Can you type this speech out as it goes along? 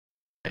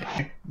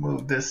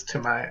Move this to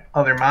my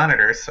other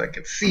monitor so I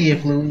can see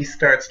if Luis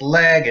starts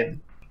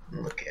lagging.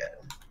 Look at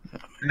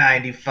him.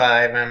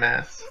 95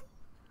 ms.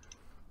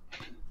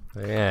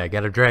 Yeah, I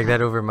gotta drag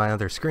that over my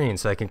other screen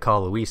so I can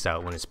call Luis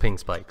out when his ping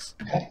spikes.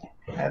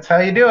 That's how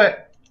you do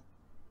it.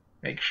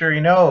 Make sure he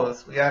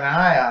knows we got an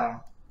eye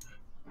on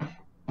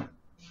him.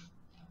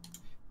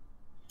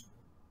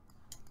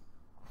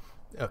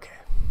 Okay.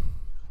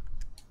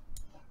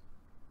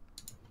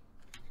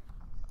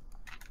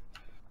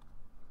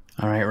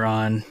 All right,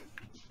 Ron.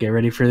 Get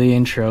ready for the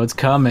intro. It's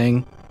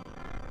coming.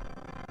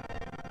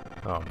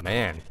 Oh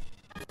man.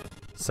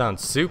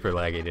 Sounds super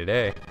laggy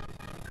today.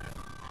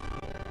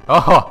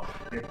 Oh!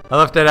 I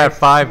left it at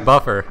 5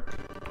 buffer.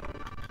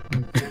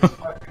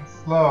 Fucking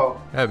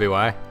slow. That'd be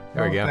why.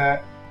 There we go.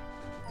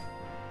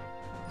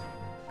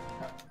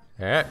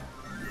 Alright.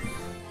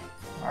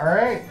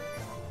 Alright.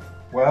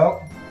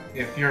 Well,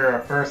 if you're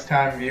a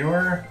first-time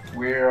viewer,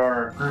 we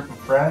are a group of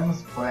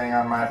friends playing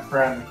on my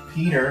friend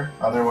Peter,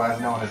 otherwise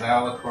known as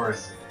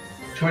Alicor's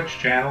Twitch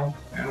channel,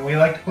 and we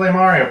like to play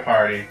Mario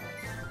Party.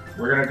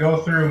 We're gonna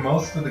go through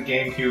most of the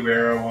GameCube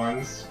era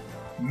ones,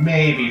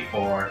 maybe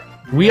 4.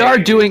 We are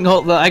doing.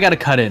 Hold on, I gotta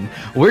cut in.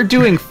 We're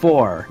doing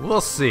 4. We'll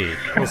see.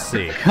 We'll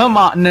see. Come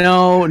on,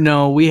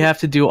 no, we have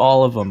to do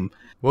all of them.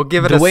 We'll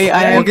give it The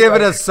we'll give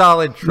it a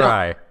solid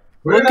try.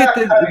 Look at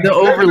the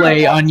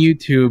overlay on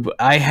YouTube.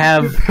 I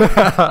have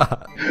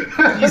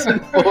season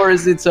 4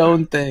 is its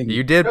own thing.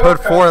 You did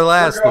put 4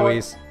 last,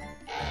 Luis.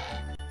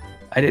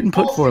 I didn't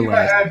put 4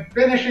 last.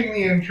 Finishing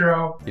the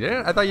intro. You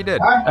didn't? I thought you did.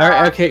 All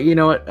right, okay. You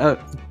know what?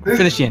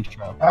 Finish the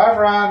intro. I'm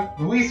Ron.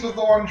 Luis was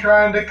the one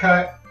trying to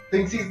cut.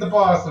 Thinks he's the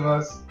boss of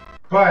us.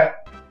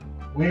 But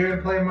we're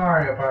gonna play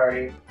Mario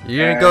Party. You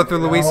didn't go through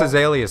Luis's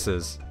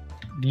aliases.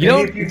 You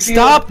don't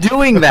stop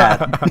doing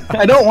that.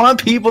 I don't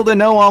want people to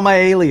know all my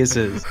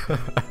aliases.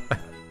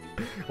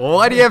 Well,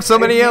 why do you have so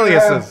many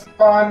aliases?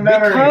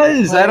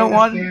 Because I don't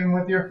want. Game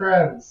with your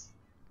friends.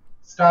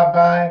 Stop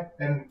by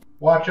and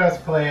watch us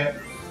play it.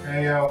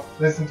 And,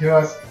 listen to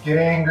us get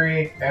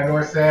angry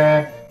and/or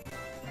sad,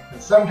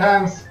 and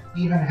sometimes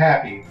even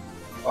happy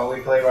while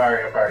we play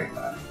Mario Party.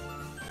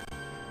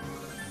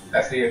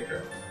 That's the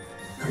intro.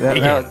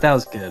 That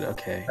was good.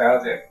 Okay. That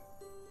was it.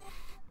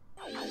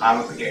 On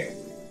with the game.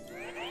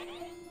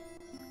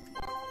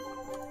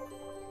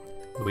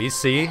 Luis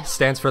C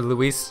stands for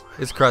Luis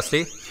is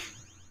crusty.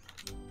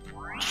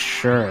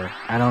 Sure.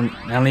 I don't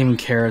even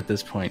care at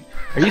this point.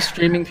 Are you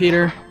streaming,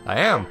 Peter? I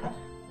am.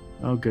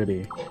 Oh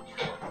goody.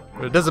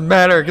 But it doesn't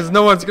matter because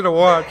no one's gonna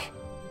watch.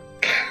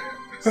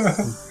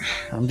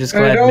 I'm just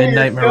glad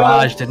Midnight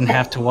Mirage didn't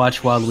have to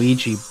watch while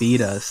Luigi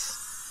beat us.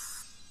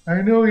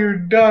 I know you're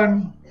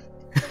done.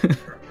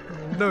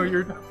 No,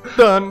 you're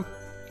done.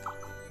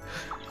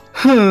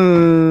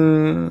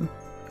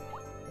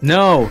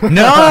 No!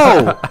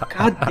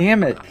 God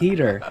damn it,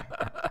 Peter.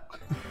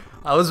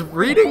 I was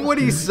reading what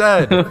he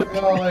said.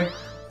 Well, like,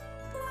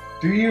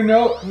 do you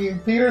know?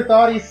 Peter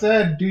thought he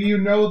said, "Do you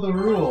know the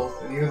rules?"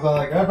 And he was all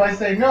like, "If I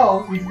say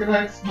no, he's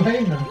gonna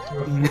explain them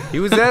to him."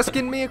 He was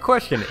asking me a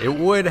question. It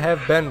would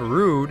have been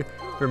rude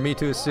for me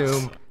to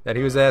assume that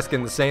he was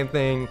asking the same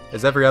thing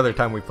as every other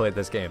time we played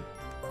this game.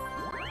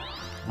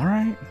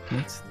 Alright,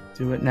 let's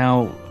do it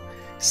now.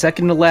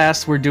 Second to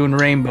last, we're doing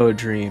Rainbow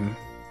Dream.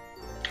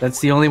 That's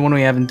the only one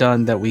we haven't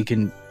done that we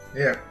can...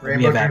 Yeah,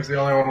 Rainbow Dream's the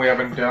only one we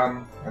haven't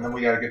done, and then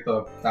we gotta get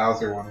the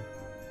Bowser one.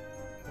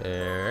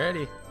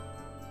 Ready.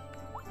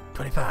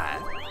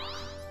 25.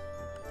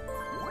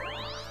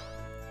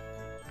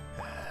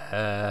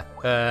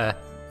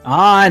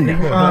 On!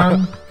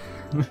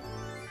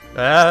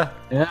 Yeah,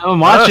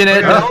 I'm watching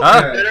it.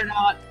 Better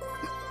not.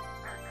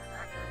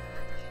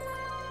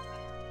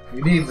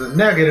 He needs a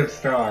negative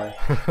star.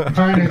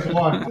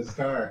 -1 to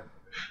start.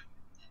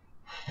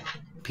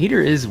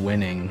 Peter is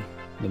winning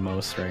the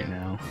most right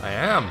now. I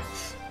am.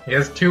 He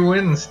has 2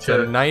 wins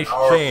to a nice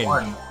our change.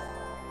 1.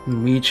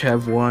 We each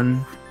have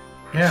 1.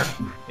 Yeah,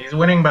 he's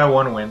winning by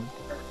 1 win.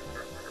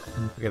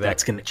 Look at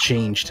That's gonna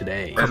change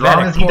today. As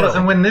long as he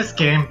doesn't win this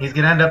game, he's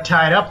gonna end up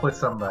tied up with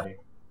somebody.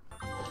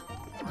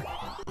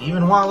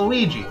 Even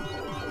Waluigi.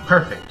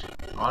 Perfect.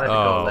 I wanted to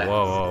go last.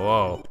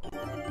 Whoa.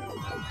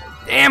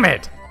 Damn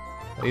it!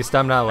 At least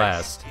I'm not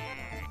last.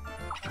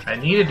 I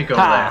needed to go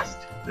last.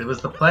 It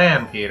was the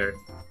plan, Peter.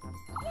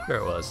 Sure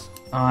it was.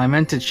 Oh, I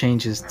meant to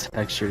change his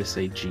texture to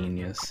say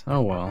genius. Oh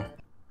well.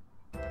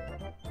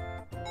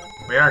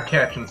 We are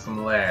catching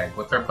some lag.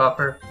 What's our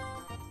buffer?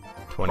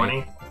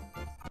 20.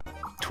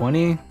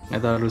 20? I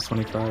thought it was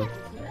 25.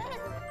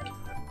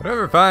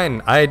 Whatever,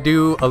 fine. I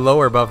do a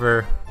lower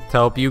buffer to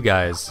help you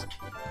guys.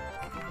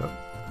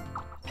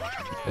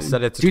 I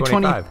said it's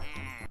 25.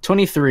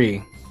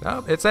 23.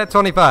 Nope, it's at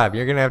 25.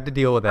 You're gonna have to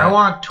deal with that. I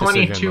want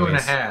decision, 22 and a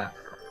Luis. half.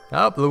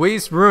 Oh,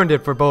 Luis ruined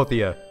it for both of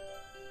you.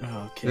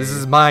 Okay. This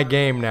is my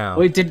game now.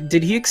 Wait,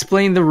 did he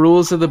explain the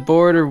rules of the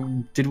board, or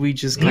did we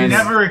just He kind of...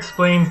 never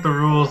explains the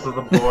rules of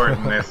the board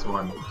in this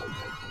one.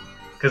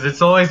 Because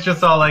it's always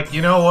just all like,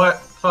 you know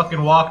what?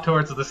 Fucking walk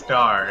towards the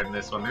star in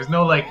this one. There's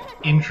no, like,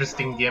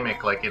 interesting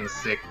gimmick like in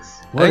 6.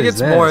 I think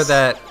it's more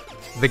that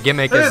the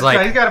gimmick This is guy,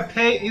 like.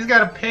 he's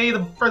gotta pay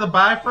for the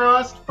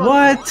Bifrost.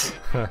 What?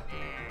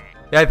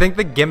 Yeah, I think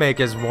the gimmick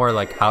is more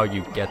like how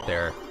you get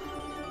there.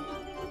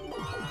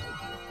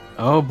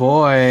 Oh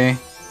boy.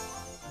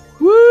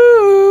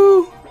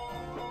 Woo! You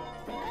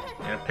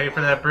gotta pay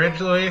for that bridge,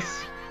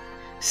 Luis.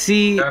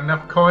 See, Got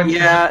enough coins?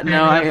 yeah, to pay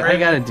no, for that I bridge?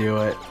 gotta do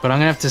it. But I'm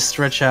gonna have to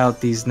stretch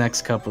out these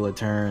next couple of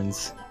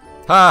turns.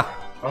 Ha!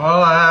 Oh,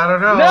 I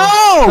don't know.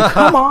 No!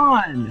 Come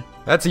on!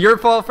 That's your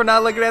fault for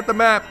not looking at the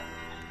map.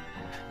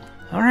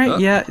 Alright,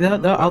 yeah, no,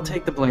 I'll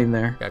take the blame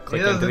there. Got He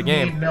clicked into the doesn't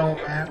game. need no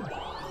map.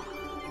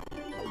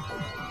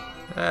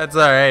 That's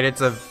alright,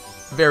 it's a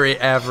very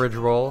average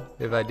roll,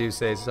 if I do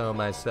say so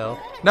myself.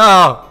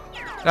 No!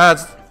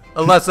 That's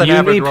a less than You and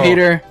average me, roll.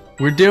 Peter,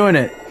 we're doing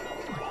it.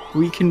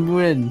 We can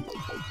win.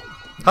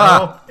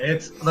 Ha! No,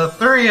 it's the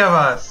three of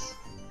us.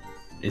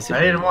 Is I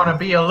it? didn't want to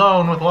be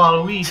alone with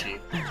Waluigi.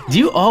 Do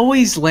you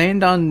always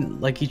land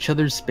on like each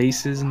other's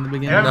spaces in the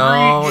beginning? Every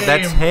No, game,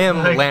 that's him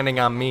like- landing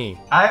on me.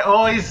 I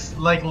always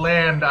like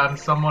land on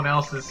someone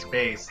else's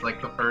space,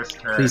 like the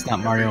first turn. Please not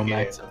every Mario game.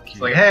 Max. It's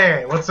like,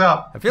 hey, what's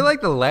up? I feel like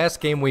the last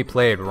game we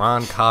played,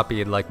 Ron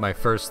copied like my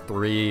first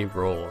 3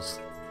 rolls.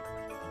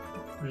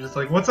 We're just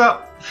like, what's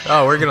up?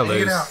 Oh, we're gonna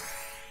Hanging lose. out.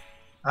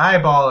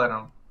 Eyeballing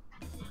them.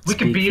 We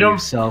can Speak beat for them.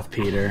 yourself,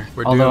 Peter.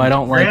 We're Although doomed. I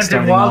don't like Granted,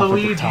 starting off at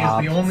the Waluigi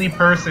top. is the only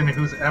person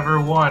who's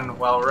ever won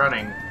while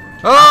running.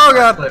 Oh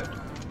god! Flip.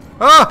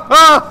 Oh!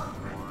 Oh!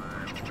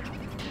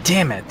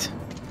 Damn it!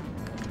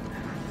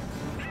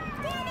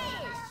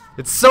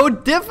 It's so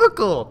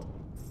difficult!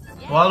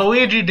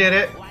 Waluigi did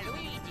it.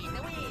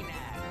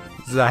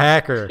 This is a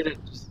hacker.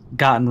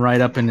 Gotten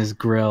right up in his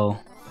grill.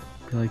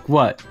 Be like,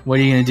 what? What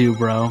are you gonna do,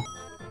 bro?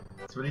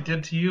 That's what he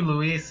did to you,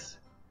 Luis.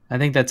 I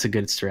think that's a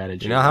good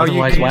strategy. You know how you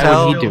Otherwise, can why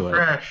tell- would he do Still it?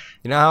 fresh.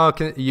 You know how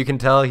you can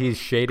tell he's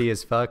shady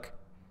as fuck?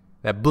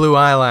 That blue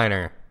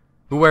eyeliner.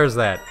 Who wears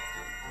that?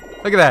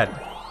 Look at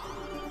that.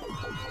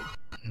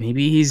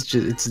 Maybe he's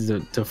just—it's the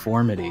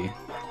deformity.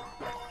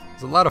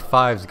 There's a lot of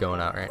 5s going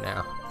out right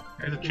now.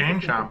 There's a chain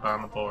chomp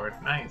on the board.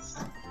 Nice.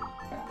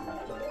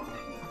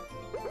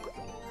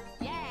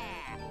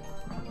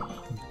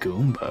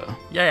 Goomba.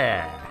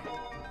 Yeah.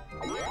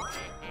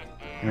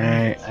 All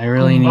right, I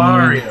really need.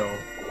 Mario.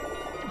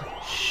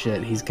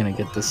 Shit, he's gonna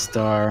get the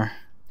star.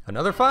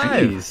 Another 5.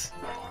 Jeez.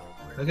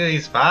 Look at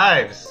these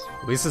fives.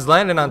 Lisa's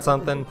landing on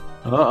something.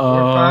 Four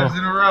fives Uh-oh.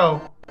 in a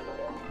row.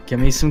 Give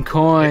me some It's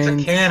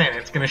coins. a cannon.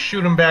 It's gonna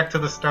shoot him back to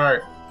the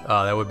start.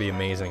 Oh, that would be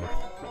amazing.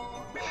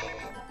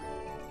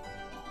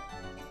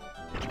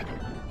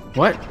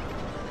 What?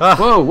 Ah,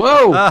 Whoa,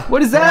 whoa! Ah.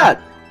 What is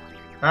that?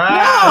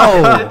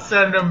 Ah, No! it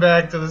sent him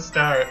back to the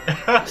start.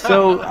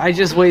 So I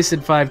just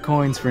wasted 5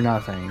 coins for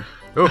nothing.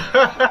 ooh.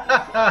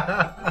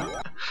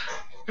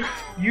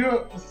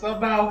 You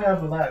somehow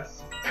have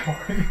less.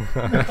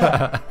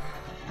 I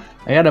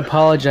gotta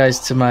apologize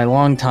to my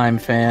longtime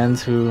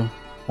fans who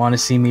want to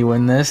see me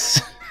win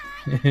this.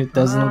 It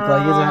doesn't look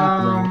like it's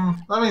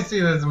happening. Let me see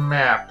this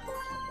map.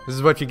 This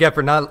is what you get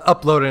for not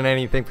uploading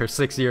anything for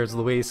 6 years,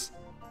 Luis.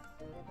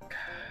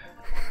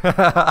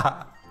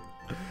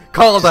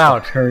 Called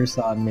out. Curse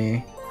on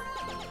me.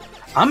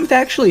 I'm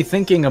actually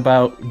thinking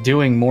about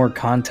doing more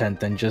content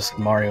than just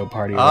Mario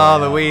Party. Oh,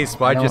 Royale. Luis,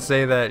 why'd I you don't-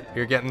 say that?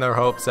 You're getting their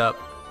hopes up.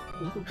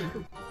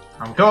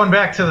 I'm going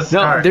back to the No,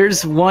 start.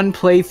 there's one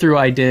playthrough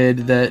I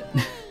did that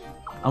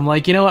I'm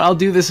like, you know what? I'll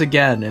do this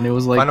again, and it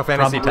was like Final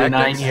Fantasy probably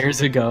 9 Tactics?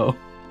 years ago.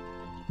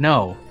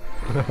 No,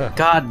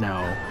 God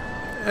no.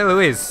 Hey,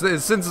 Luis,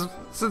 since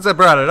I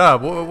brought it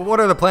up, what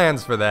are the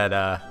plans for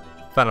that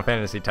Final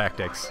Fantasy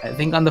Tactics? I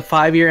think on the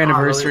 5-year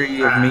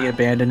anniversary really? of me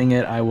abandoning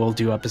it, I will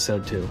do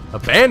episode 2.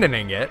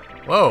 Abandoning it?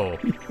 Whoa.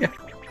 Yeah.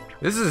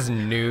 This is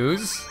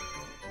news.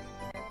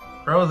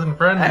 Frozen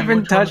Frenzy. I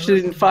haven't which one touched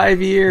it in is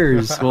 5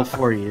 years. Well,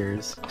 4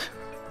 years.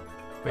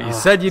 But you Ah,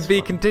 said you'd it's be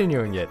fun.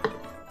 continuing it.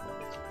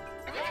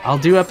 I'll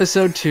do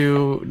episode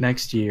 2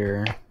 next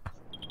year,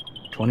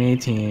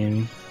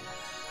 2018.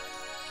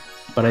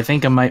 But I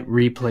think I might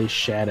replay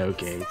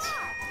Shadowgate.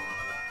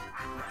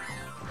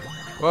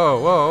 Whoa,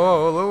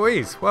 whoa, whoa,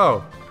 Luis,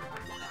 whoa.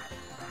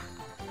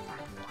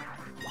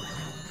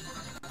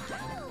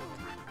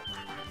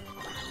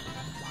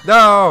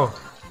 No!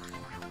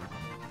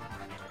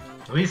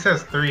 Luis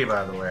has 3,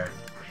 by the way.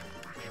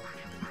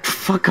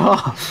 Fuck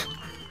off.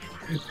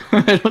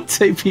 I don't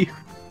say people.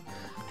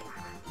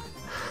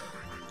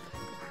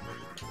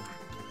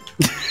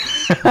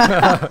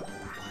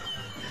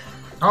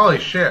 Holy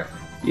shit.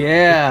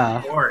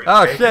 Yeah. Glory,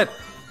 Oh, baby. shit.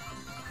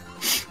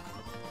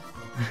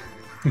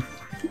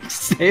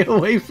 Stay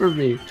away from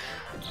me.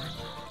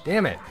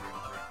 Damn it.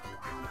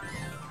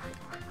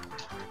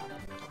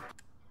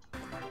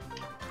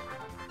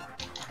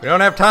 We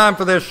don't have time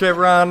for this shit,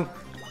 Ron.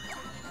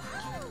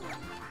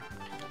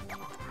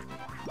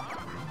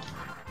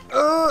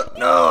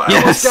 No, I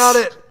almost Yes. got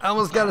it. I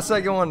almost got a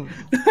second one.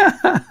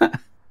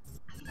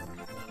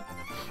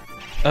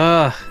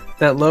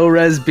 That low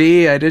res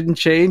B, I didn't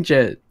change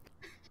it.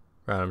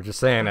 Ron, I'm just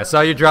saying, I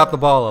saw you drop the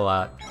ball a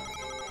lot.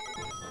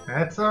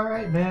 That's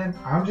alright, man.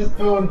 I'm just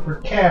going for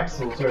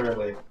capsules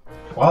early.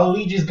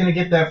 Waluigi's gonna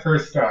get that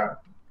first star.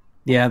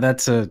 Yeah,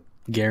 that's a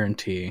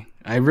guarantee.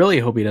 I really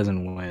hope he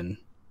doesn't win.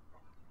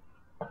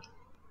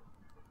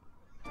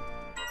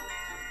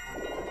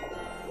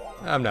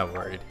 I'm not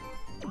worried.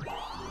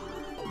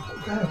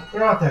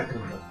 Throw out that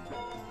Goomba.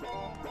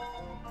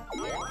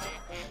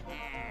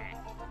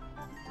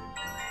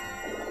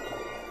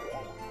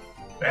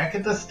 Back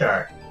at the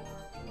start.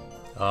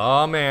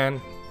 Oh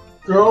man.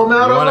 Throw him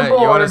out on the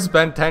board. You wanna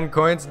spend 10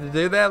 coins to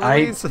do that,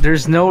 Luis?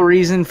 There's no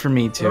reason for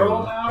me Throw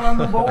him to. out on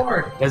the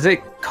board. Does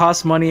it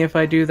cost money if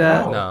I do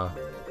that? No.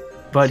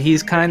 But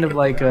he's kind of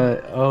like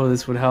a, oh,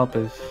 this would help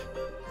if,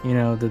 you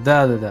know, the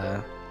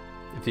da-da-da.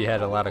 If you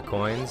had a lot of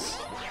coins,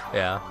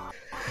 yeah.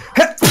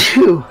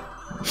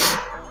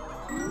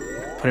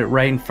 Put it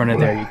right in front of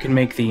there. You can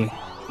make the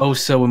oh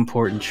so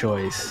important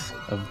choice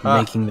of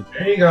making the.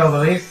 There you go,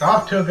 Luis.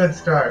 Off to a good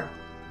start.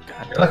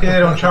 God, You're lucky they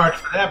don't charge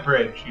for that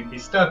bridge. You'd be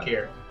stuck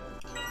here.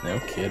 no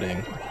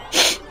kidding.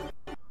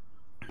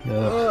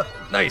 Ugh.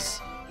 Nice.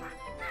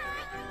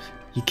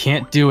 You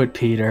can't do it,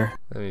 Peter.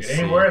 Let me It see.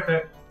 ain't worth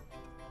it.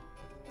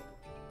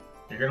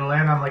 You're gonna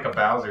land on like a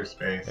Bowser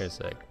space. Wait a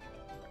sec.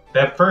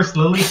 That first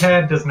lily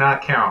pad does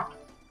not count.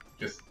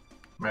 Just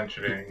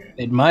mentioning it.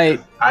 It might.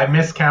 I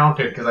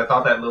miscounted because I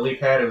thought that lily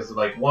pad it was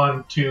like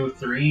 1, 2,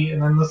 3,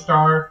 and then the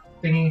star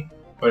thingy.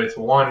 But it's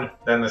 1,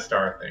 then the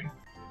star thing.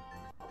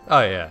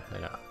 Oh yeah,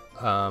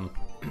 yeah.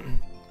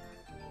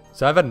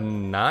 So I have a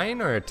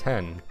 9 or a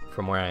 10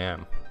 from where I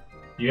am.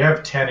 You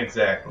have 10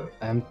 exactly.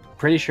 I'm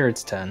pretty sure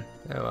it's 10.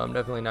 Yeah, well, I'm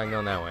definitely not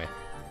going that way.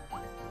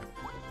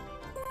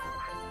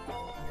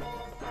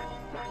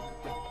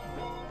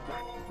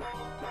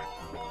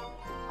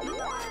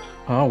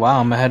 Oh wow,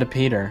 I'm ahead of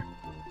Peter.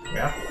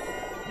 Yeah,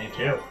 me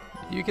too.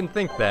 You can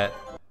think that.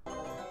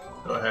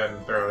 Go ahead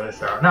and throw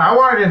this out. No, I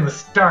want it in the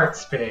start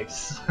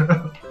space.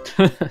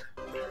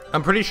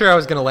 I'm pretty sure I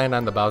was gonna land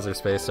on the Bowser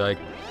space, so I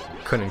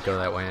couldn't go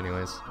that way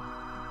anyways.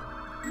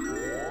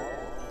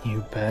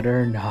 You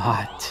better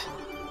not.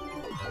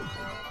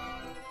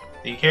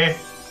 DK?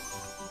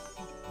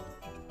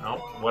 Nope,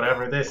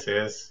 whatever this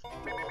is.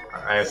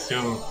 I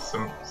assume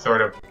some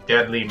sort of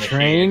deadly machine.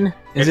 Train?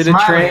 Is It's it a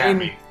smiling at train?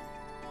 me.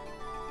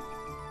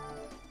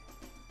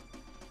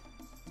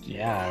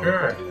 Yeah. I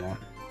Sure. would do that.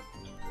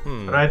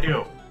 What'd I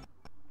do?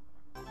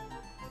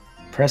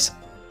 Press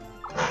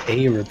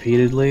A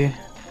repeatedly.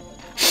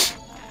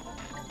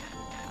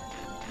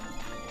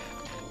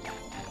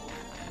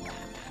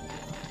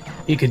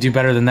 You could do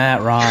better than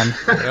that, Ron.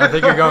 I don't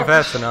think you're going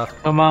fast enough.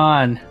 Come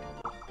on.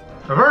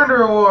 I've earned a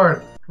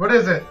reward! What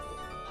is it?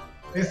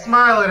 He's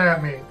smiling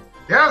at me.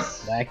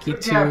 Yes! Lackey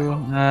Good 2.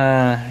 job.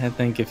 I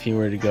think if you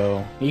were to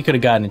go, you could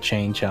have gotten a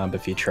chain chomp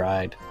if you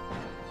tried.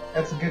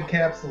 That's some good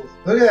capsules.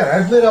 Look at that,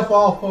 I've lit up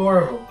all 4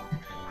 of them.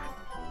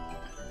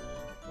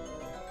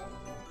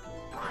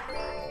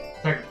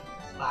 Second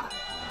spot.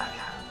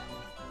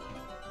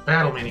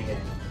 Battle minigame.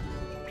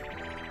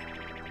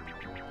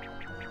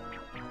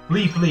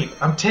 Leaf,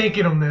 leaf. I'm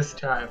taking him this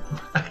time.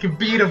 I can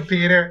beat him,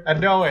 Peter. I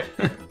know it.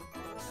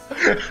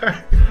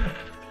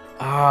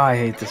 Ah, I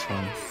hate this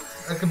one.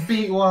 I can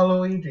beat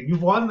Waluigi.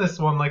 You've won this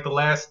one like the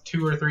last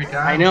 2 or 3 times.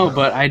 I know,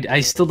 but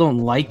I still don't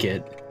like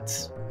it.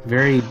 It's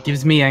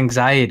gives me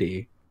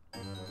anxiety.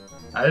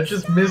 I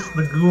just missed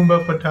the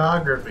Goomba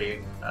photography.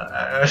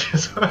 I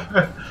just...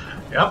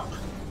 Yep.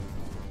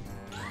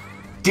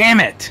 Damn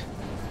it!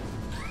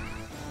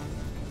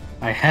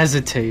 I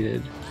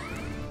hesitated.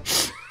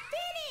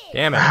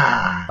 Damn it.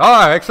 Ah. Oh,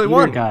 I actually Peter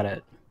won. got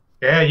it.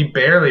 Yeah, you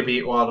barely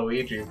beat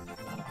Waluigi.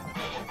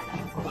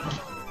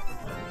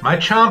 My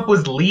chomp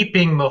was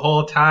leaping the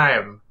whole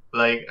time.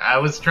 Like, I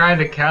was trying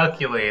to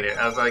calculate it.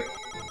 I was like...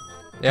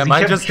 Yeah, he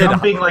mine kept just did.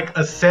 jumping like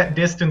a set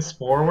distance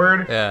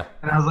forward. Yeah.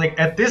 And I was like,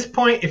 at this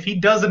point, if he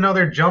does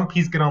another jump,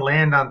 he's gonna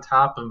land on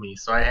top of me.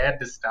 So I had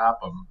to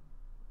stop him.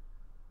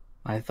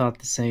 I thought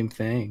the same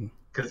thing.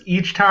 Because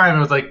each time it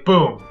was like,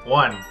 boom,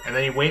 1. And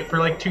then you wait for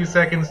like 2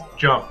 seconds,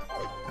 jump.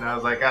 And I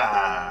was like,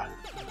 ah.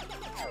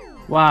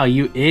 Wow,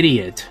 you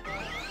idiot.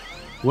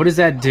 What does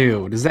that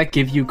do? Does that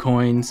give you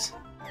coins?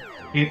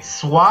 It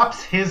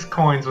swaps his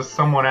coins with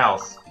someone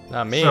else.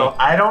 Not me. So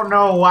I don't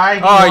know why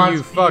he Oh, wants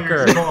you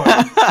fucker. Peter's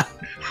coins.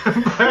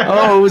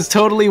 Oh, it was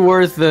totally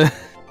worth the...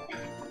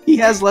 He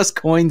has less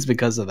coins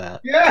because of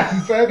that.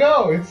 Yes, I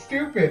know. It's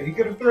stupid. He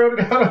could have thrown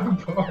it out on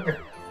the board.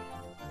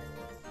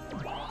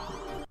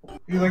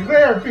 He's like,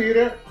 there,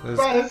 Peter. This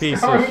Buy a piece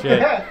star of with shit.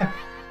 that."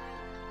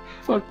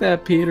 Fuck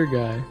that Peter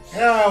guy.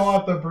 Yeah, I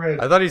want the bridge.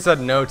 I thought he said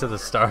no to the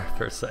star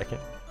for a second.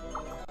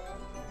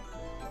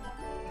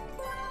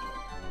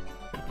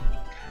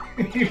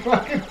 He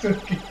fucking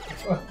took it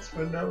once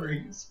for no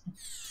reason.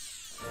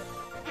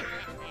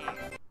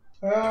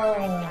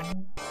 Ah,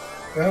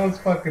 that was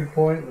fucking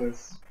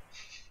pointless.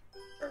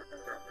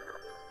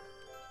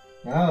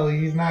 No,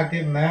 he's not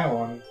getting that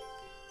one.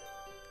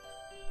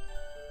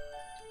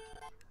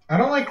 I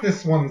don't like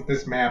this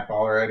map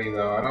already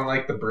though. I don't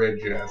like the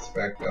bridge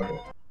aspect of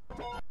it.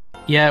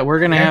 Yeah, we're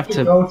gonna You have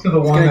to... go to the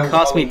It's one gonna that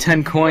cost me Waluigi's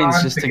 10 coins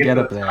on just to get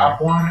up the there.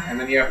 top one, and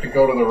then you have to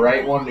go to the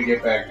right one to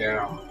get back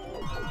down.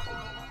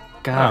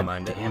 God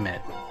mind it. damn it.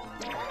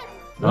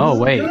 Oh,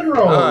 wait. Good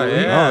roll. Oh,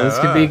 yeah. Oh, this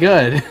could be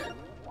good.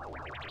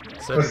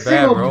 Such A a bad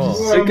single- roll.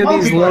 Look at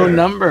these low multiplayer.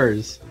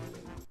 numbers.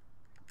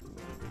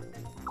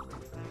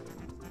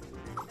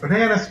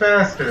 Banana's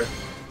faster.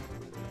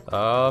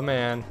 Oh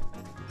man.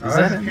 Is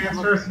That's that a chance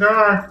for a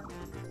star.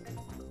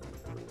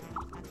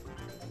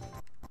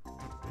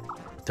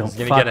 Don't He's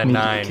gonna fuck get a me,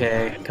 9.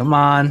 DK. Come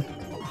on. Oof.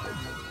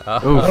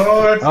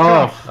 Oh, that's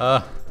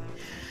tough.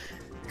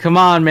 Come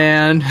on,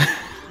 man.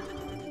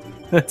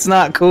 That's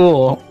not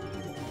cool.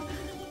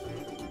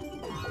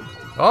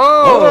 Oh!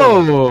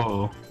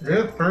 Oh!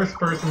 You're the first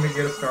person to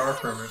get a star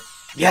from it.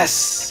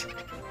 Yes!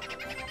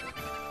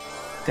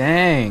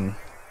 Dang.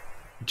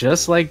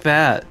 Just like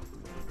that.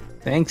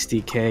 Thanks,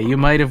 DK. You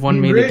might have won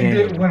He me the rigged game.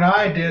 it when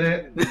I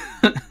did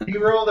it. He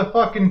rolled a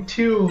fucking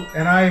 2,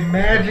 and I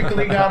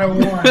magically got a 1.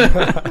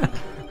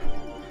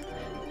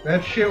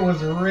 That shit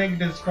was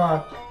rigged as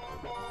fuck.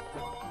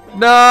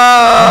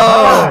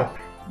 No!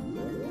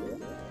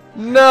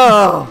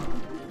 No!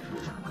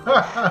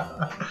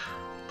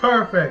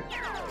 Perfect.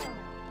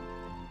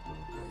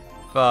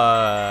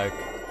 Fuck.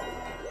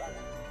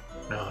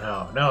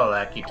 No,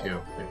 Lucky 2.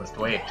 We must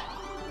wait.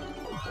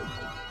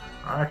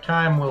 Our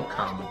time will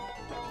come.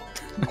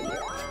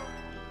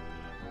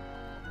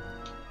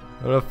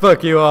 I'm gonna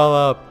fuck you all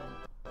up.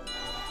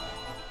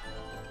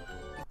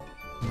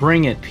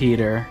 Bring it,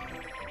 Peter.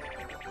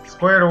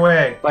 Squared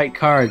away. Fight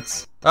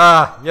cards.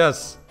 Ah,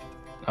 yes.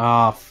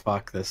 Oh,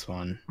 fuck this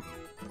one.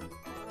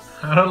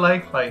 I don't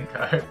like fight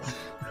cards.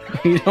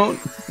 You don't.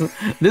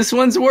 This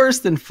one's worse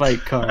than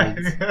fight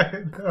cards.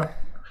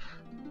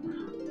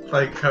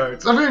 Fight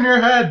cards. I'm in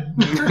your head.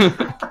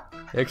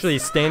 You actually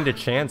stand a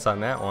chance on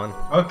that one.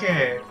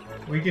 Okay,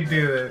 we can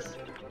do this.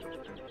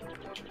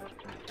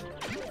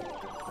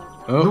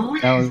 Oh,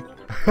 that was.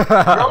 You're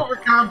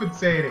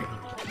overcompensating.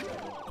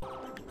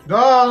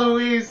 Oh,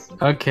 Louise.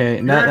 Okay,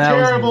 You're that, a that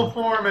was. terrible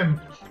foreman.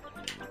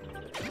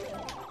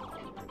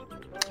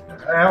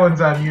 That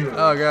one's on you.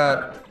 Oh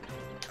god.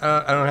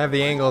 I don't have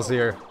the angles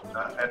here.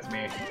 That's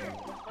me.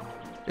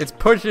 It's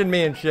pushing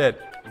me and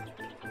shit.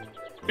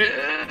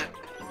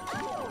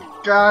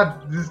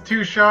 God, this is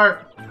too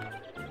sharp.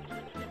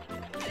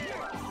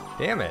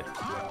 Damn it.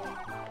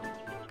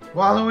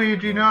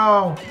 Waluigi,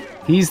 no.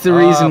 He's the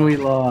reason we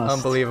lost.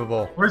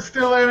 Unbelievable. We're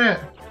still in it.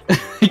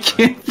 I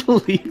can't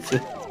believe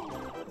it.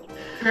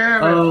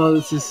 Damn it. Oh,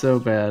 this is so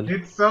bad.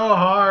 It's so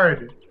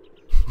hard.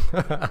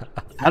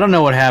 I don't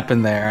know what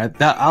happened there.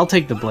 I'll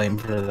take the blame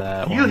for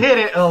that. You one. hit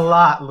it a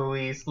lot,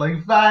 Luis.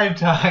 Like 5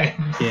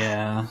 times.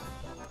 Yeah.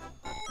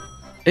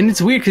 And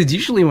it's weird because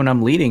usually when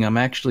I'm leading,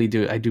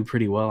 I do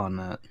pretty well on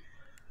that.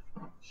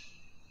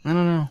 I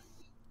don't know.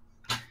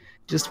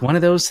 Just one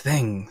of those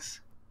things.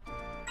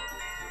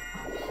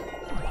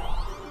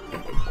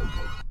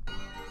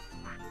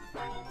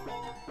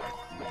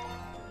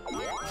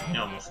 You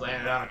almost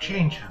landed on a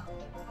chain jump.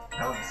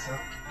 That would suck.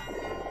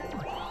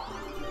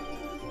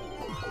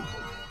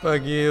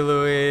 Fuck you,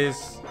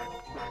 Luis.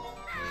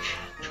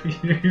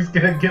 He's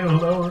gonna get a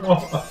low roll.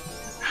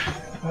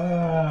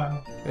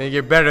 Ah. Think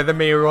you're better than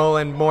me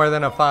rolling more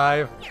than a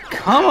 5?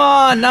 Come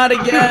on, not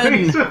again!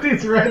 He's with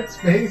these red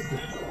spaces.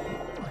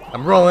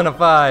 I'm rolling a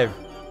 5.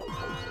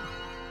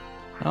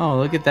 Oh,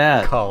 look at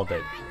that. Called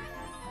it.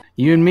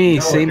 You and me,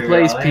 same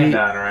place, Pete.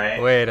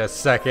 Right? Wait a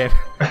second.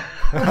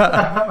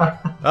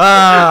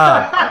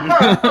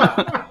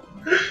 Ah!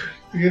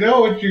 You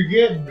know what you're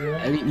getting, I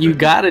right? mean, you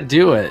gotta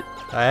do it.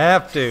 I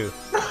have to.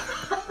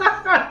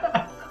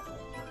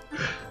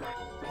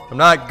 I'm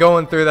not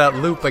going through that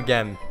loop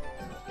again.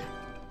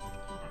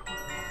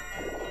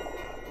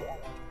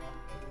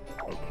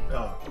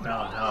 Oh,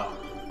 no.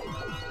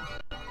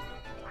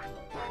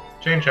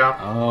 Chain jump.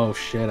 Oh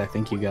shit, I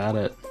think you got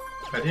it.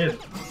 I did.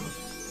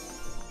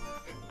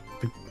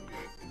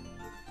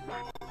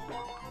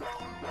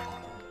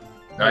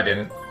 No, I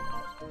didn't.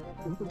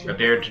 I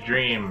dared to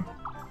dream.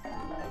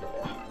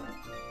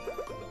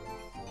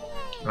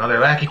 Another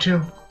Lackey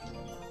 2.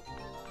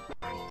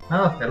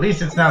 Well, at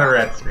least it's not a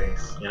red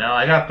space. You know,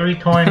 I got 3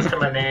 coins to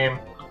my name.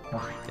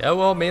 Yeah,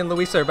 well, me and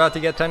Luis are about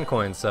to get 10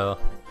 coins, so...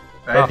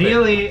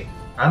 Ideally,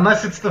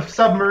 unless it's the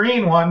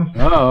submarine one.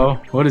 Oh,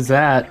 what is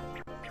that?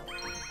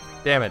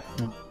 Damn it.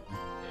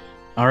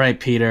 All right,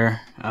 Peter.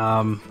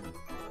 I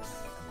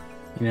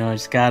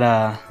just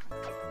gotta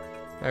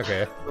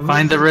Okay.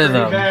 find the Pretty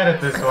rhythm. bad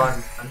at this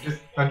one.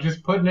 I'm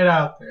just putting it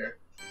out there.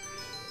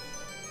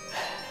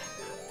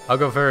 I'll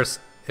go first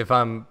if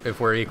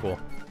we're equal.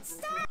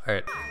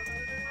 Alright.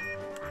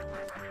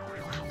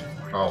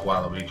 Oh,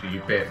 Waluigi, you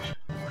bitch.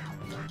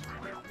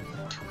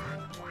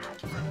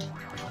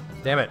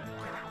 Damn it.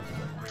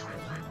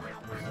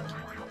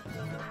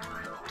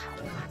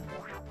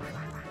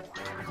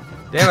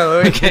 Damn it,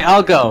 Luis. Okay,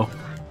 I'll go.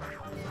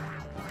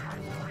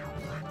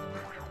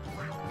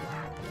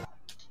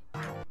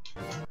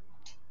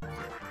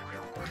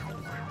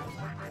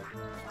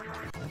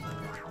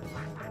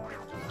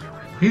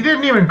 He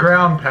didn't even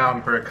ground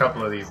pound for a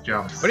couple of these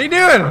jumps. What are you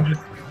I'm doing?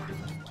 just...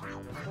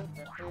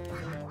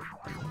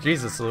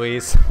 Jesus,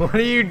 Luis. What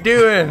are you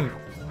doing?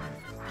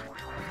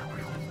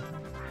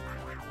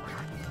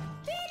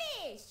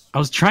 I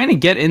was trying to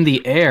get in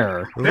the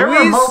air. There were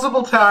Luis?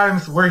 multiple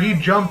times where he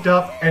jumped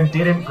up and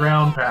didn't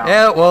ground pound.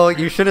 Yeah, well,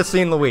 you should have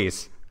seen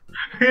Luis.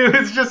 He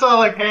was just all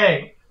like,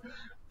 hey.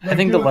 I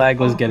think the do it. lag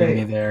was getting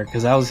Okay. me there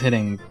because I was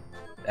hitting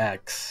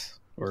X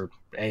or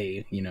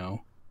A, you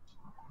know.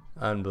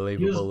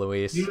 Unbelievable,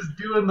 Luis. He was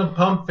doing the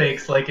pump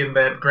fakes like in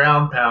that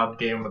ground pound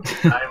game with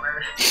the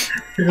timer.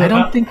 I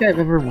don't think I've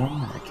ever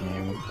won that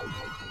game.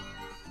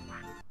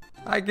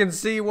 I can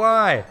see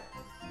why.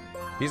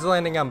 He's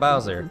landing on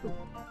Bowser.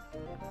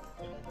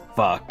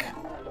 Fuck.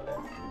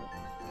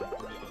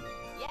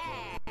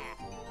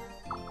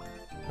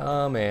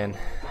 Oh man.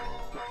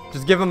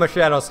 Just give him a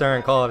Shadow Star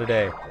and call it a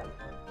day.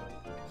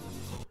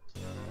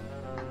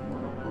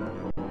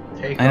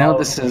 Take I know all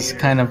this the is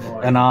haters kind of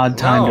and an odd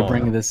time No. to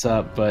bring this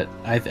up, but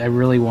I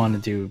really want to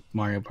do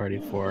Mario Party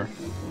 4.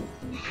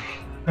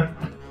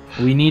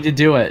 We need to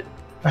do it.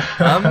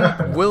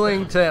 I'm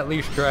willing to at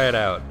least try it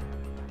out.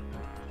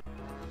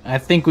 I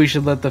think we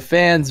should let the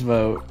fans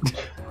vote.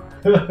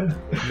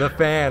 The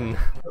fan.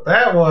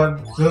 That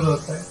one,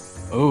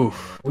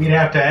 Oof. we'd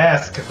have to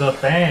ask the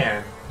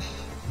fan.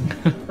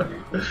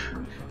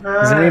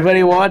 Is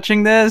anybody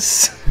watching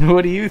this?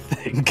 What do you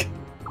think?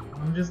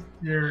 I'm just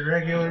your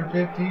regular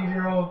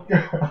 15-year-old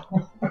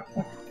girl.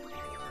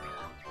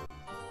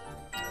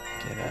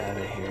 Get out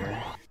of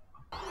here.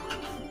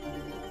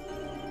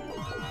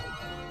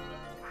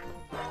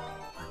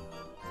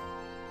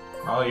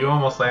 Oh, you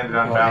almost landed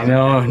on Oh, I Bowser.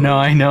 know, no,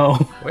 I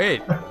know.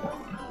 Wait.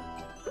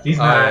 He's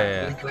Oh, not.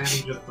 yeah. He's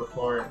landing just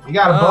before. You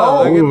got a Oh, bow.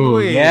 look at Ooh,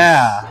 Luis.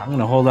 yeah, I'm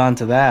gonna hold on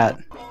to that.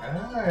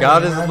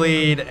 Got his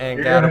lead and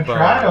You're got a gonna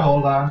try to bone.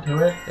 hold on to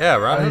it. Yeah,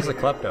 Ron has a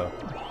Klepto.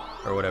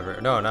 Or whatever.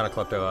 No, not a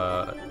Klepto,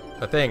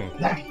 a thing.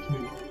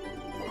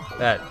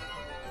 That.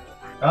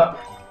 Up,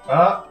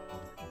 up.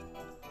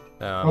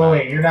 No, I'm Oh not.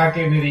 wait, you're not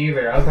getting it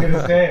either. I was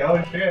gonna say,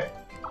 oh shit.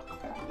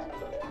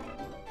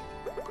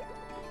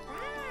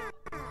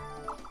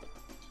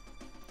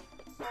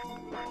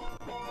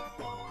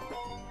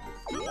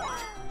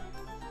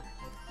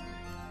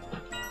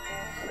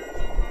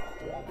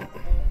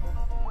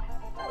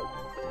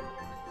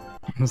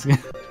 Can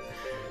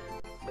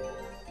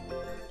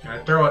I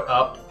throw it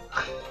up?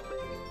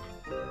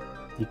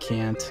 You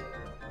can't.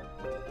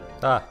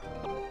 Ah.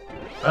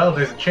 Well,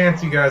 there's a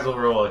chance you guys will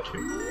roll it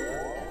too.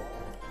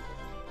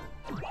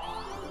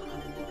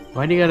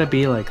 Why do you gotta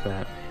be like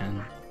that,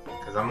 man?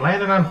 Because I'm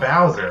landing on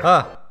Bowser.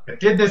 Ah. It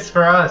did this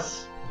for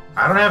us.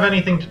 I don't have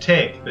anything to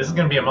take. This is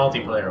gonna be a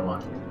multiplayer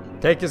one.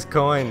 Take his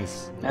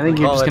coins. I think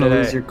you're Call just it gonna a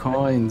lose day. your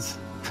coins.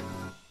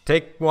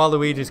 Take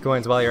Waluigi's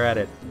coins while you're at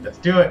it. Let's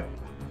do it.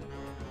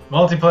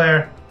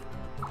 Multiplayer.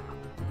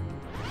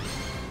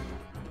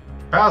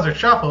 Bowser,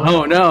 shuffle.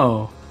 Oh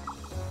no!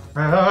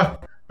 I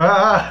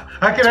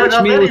can end Switch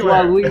up me with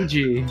anywhere.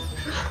 Waluigi.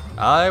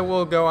 I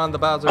will go on the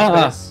Bowser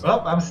Ah. space. Oh,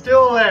 I'm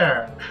still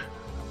there.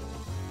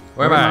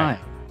 Where am I? I?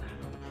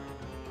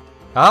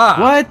 Ah!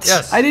 What?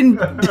 Yes. I didn't.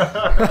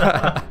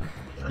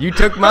 You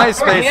took my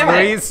space, Damn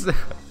it. Luis.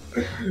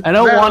 I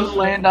don't want to Bowser.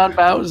 land on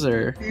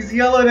Bowser. He's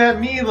yelling at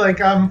me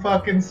like I'm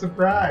fucking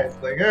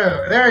surprised. Like,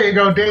 oh, there you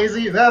go,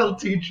 Daisy. That'll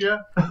teach you.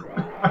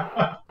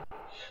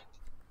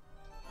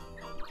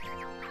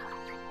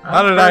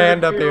 How did I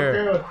end up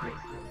here?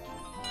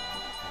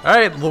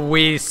 Alright,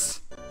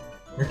 Luis.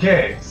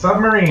 Okay,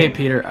 submarine. Okay,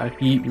 Peter,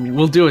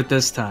 we'll do it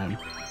this time.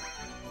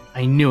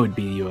 I knew it'd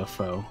be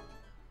UFO.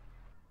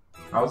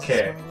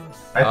 Okay.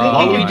 I think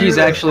he can do Luigi's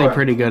this actually one.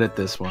 pretty good at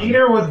this one.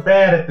 Peter was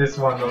bad at this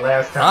one the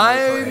last time.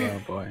 we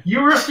I'm- played. Oh boy.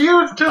 You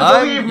refused to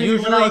I'm believe me when I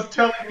usually- was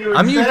telling you.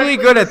 I'm usually exactly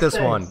good the at this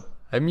stakes. one.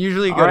 I'm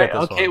usually good Alright,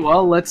 at this okay, one.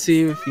 well, let's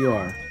see if you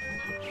are.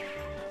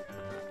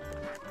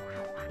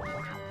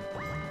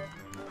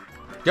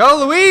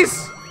 Go,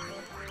 Luis!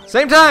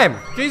 Same time!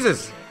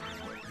 Jesus!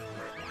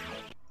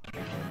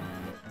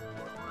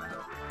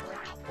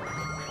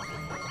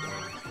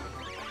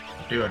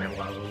 Doing it,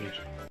 Waluigi.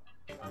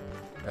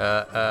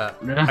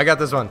 I got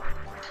this one.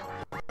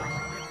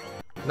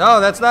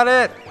 No, that's not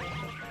it!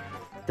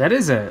 That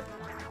is it.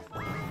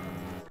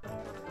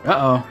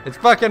 Uh-oh. It's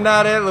fucking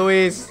not it,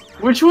 Luis.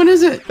 Which one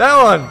is it?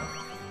 That one!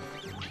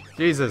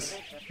 Jesus.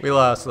 We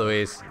lost,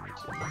 Luis.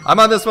 I'm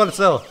on this one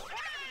still.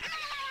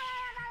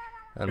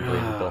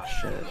 Unbelievable. Oh,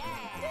 shit.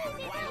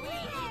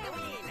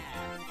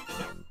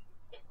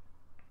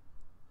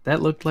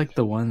 That looked like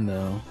the one,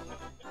 though.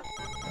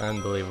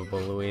 Unbelievable,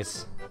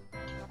 Luis.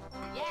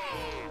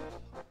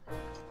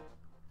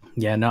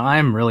 Yeah, no,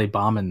 I'm really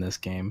bombing this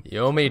game. You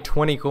owe me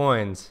 20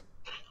 coins.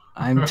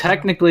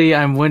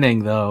 I'm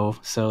winning though,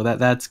 so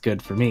that's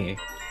good for me.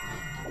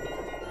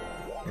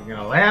 You're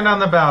gonna land on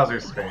the Bowser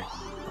space.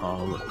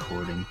 All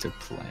according to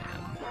plan.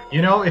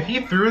 You know, if he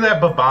threw that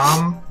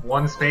bomb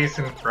one space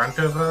in front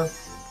of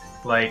us,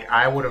 like,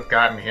 I would have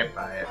gotten hit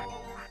by it.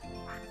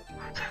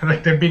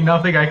 Like, there'd be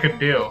nothing I could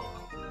do.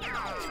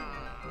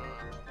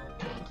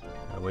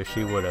 I wish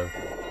he would have.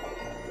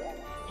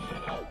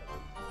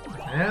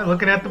 Yeah,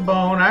 looking at the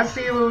bone, I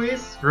see,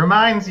 Luis.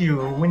 Reminds you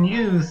when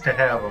you used to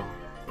have them.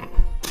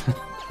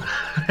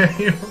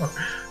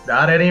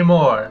 Not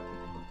anymore.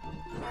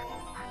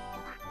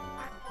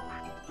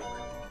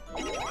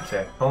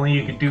 that. If only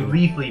you could do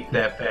Leaf Leap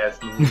that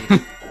fast, Luis.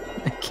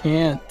 I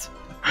can't.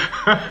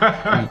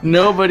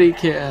 Nobody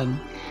can.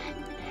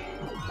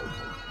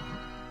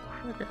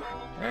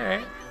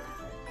 Alright.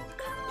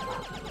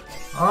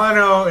 All I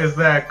know is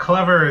that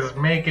Clever is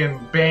making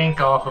bank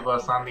off of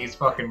us on these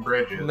fucking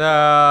bridges. No.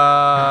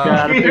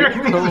 God. Here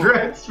in these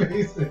red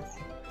spaces.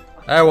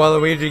 Alright,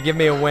 Waluigi, give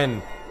me a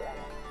win.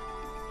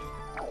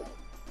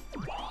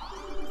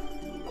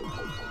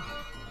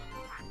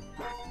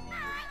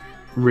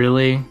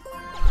 Really?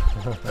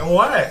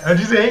 What? I'm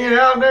just hanging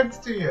out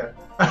next to you.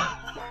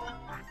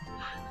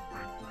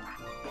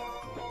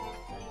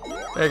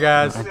 Hey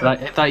guys. I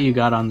thought you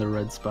got on the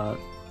red spot.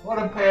 What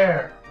a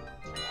pair.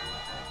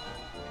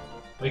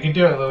 We can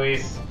do it,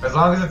 Luis. As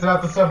long as it's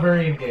not the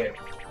submarine game.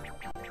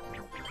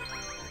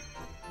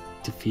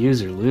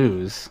 Defuse or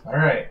lose.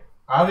 Alright.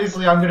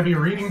 Obviously, I'm going to be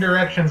reading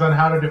directions on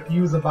how to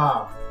defuse a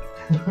bomb.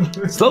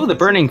 Slow the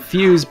burning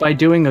fuse by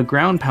doing a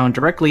ground pound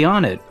directly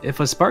on it. If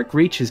a spark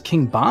reaches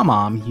King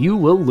Bob-omb, you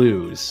will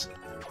lose.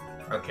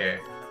 Okay.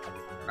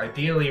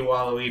 Ideally,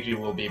 Waluigi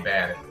will be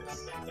bad at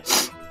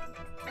this.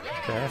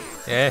 Okay.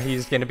 Yeah,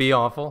 he's gonna be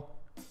awful.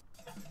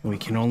 We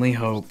can only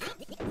hope.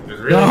 He was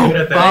really good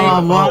at that.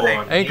 Bomb, Oh,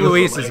 I think he was,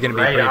 Luis like, is gonna be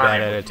right pretty on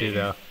bad it. at it too,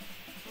 though.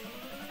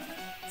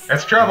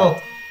 That's trouble.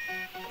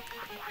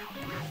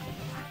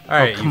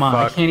 Alright, Come on,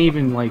 I can't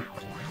even, like...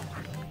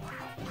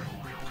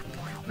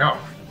 No.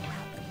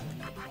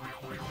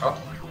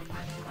 Oh.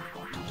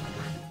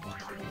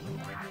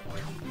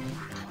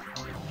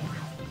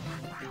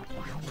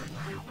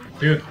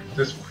 Dude,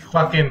 this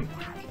fucking...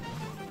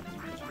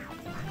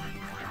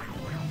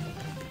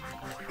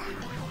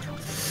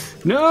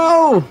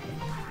 No!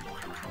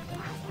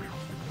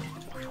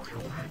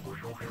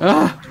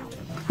 Ah!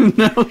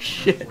 No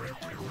shit.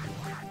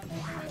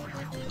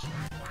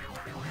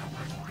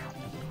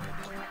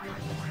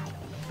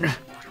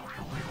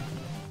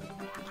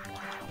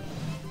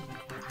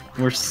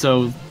 We're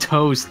so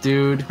toast,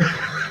 dude.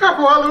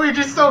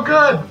 Waluigi's so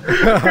good!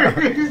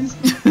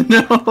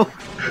 No!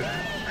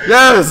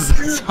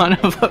 Yes! Son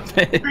of a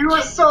bitch. He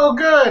was so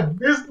good!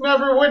 This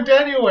never went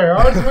anywhere.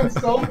 Ours went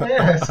so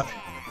fast.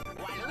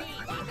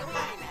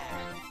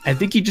 I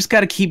think you just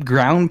gotta keep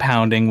ground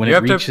pounding when You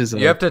it have reaches to. a...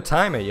 You have to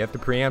time it. You have to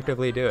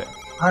preemptively do it.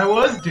 I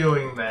was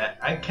doing that.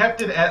 I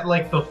kept it at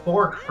like the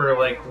fork for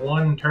like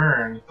one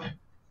turn.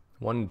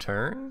 One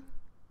turn?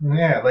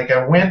 Yeah, like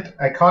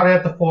I caught it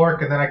at the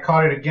fork, and then I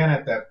caught it again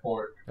at that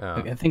fork. Oh.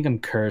 I think I'm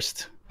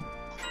cursed.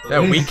 Yeah,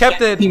 we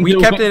kept it. You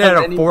We kept it at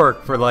have a any-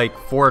 fork for like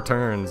 4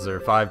 turns or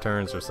 5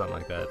 turns or something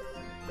like that.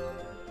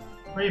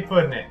 Where are you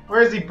putting it?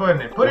 Where is he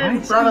putting it? Put it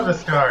in front of the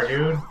star,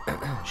 dude.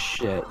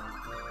 Shit.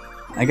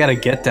 I gotta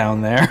get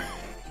down there.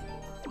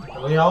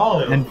 We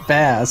all do. And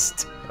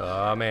fast.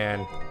 Oh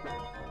man.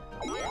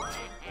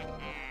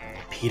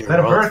 Peter. Is that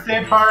a Rolls.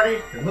 birthday party?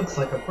 It looks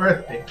like a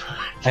birthday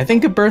party. I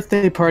think a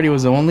birthday party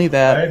was only I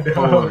that. know.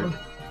 forward.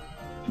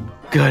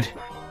 Good.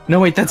 No,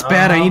 wait, that's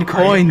bad. I need Are you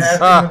coins.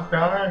 passing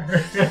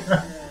the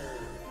star?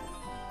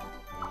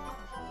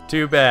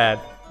 Too bad.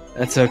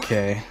 That's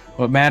okay.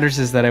 What matters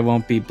is that I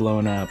won't be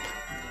blown up.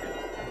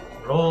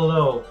 Roll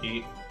low,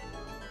 Pete.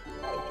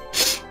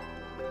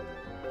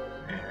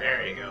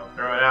 There you go.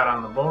 Throw it out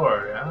on the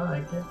board. I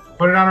like it.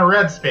 Put it on a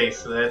red space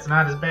so that it's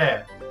not as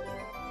bad.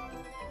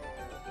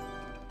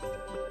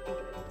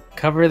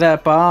 Cover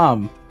that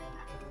bomb.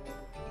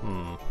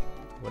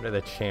 What are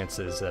the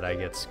chances that I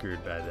get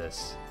screwed by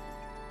this?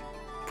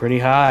 Pretty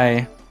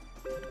high.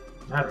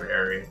 Not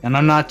very. And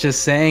I'm not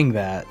just saying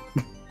that.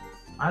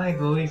 I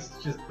think Luis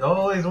is just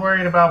always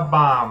worried about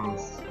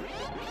bombs.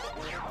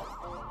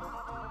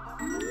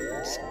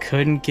 Just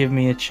couldn't give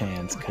me a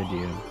chance, could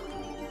you?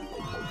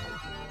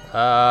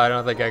 I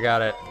don't think I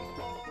got it.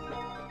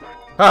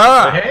 But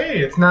Haha! hey,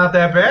 it's not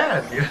that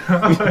bad. You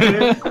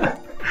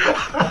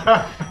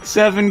know?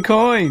 7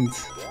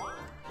 coins.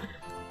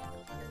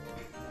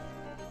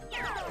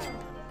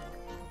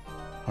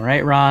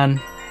 Alright, Ron.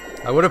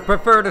 I would have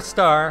preferred a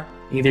star.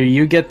 Either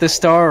you get the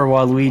star or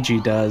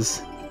Waluigi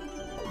does.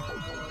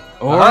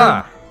 Or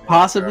Aha!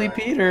 possibly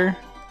Peter.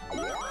 I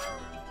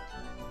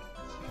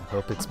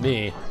hope it's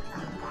me.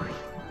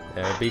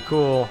 That would be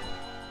cool.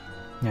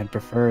 I'd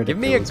prefer it. Give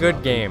if me it a was good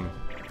Waluigi. game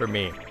for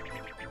me.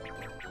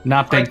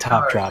 Not big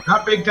top drop.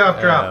 Not big top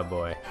Oh drop.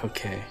 boy.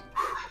 Okay.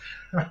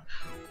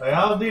 Like,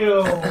 I'll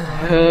do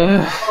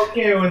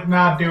okay with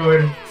not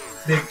doing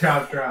big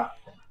top drop.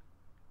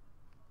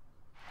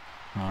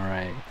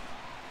 Alright.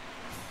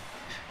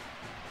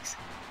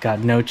 Got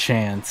no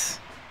chance.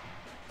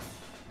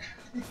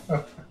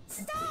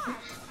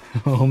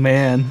 Oh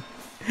man.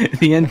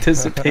 The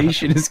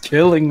anticipation is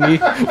killing me.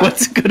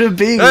 What's it gonna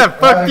be? Ah,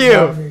 fuck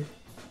you!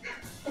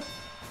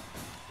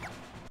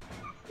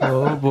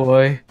 Oh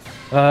boy.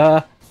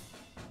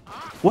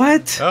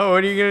 What? Oh,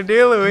 what are you gonna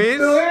do, Luis?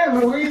 Still in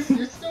it, Luis.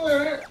 You're still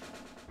in it.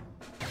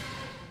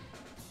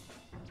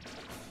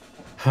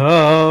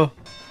 Oh.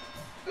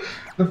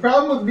 The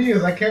problem with me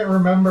is I can't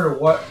remember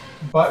what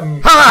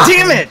button. Ha!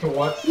 Damn it! To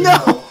what No!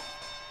 symbol.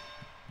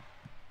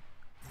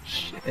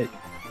 Shit.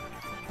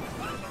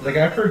 Like,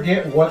 I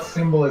forget what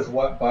symbol is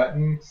what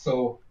button,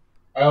 so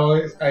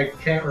I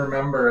can't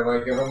remember.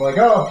 Like, if I'm like,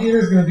 oh,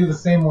 Peter's gonna do the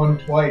same one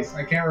twice,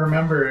 I can't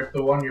remember if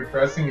the one you're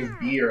pressing is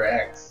B or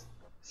X.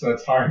 So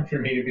it's hard for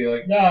me to be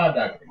like, nah,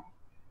 not gonna.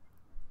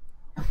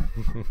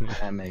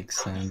 That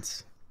makes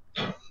sense.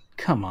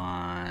 Come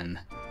on.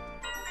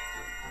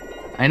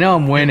 I know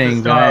I'm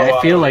winning, but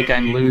I feel like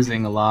I'm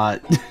losing a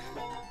lot.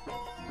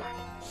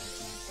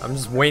 I'm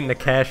just waiting to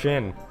cash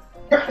in.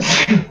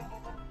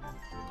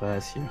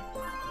 Bless you.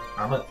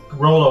 I'm gonna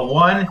roll a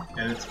 1,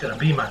 and it's gonna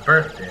be my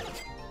birthday.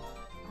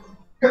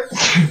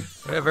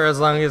 Whatever, as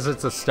long as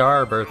it's a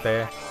star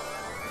birthday.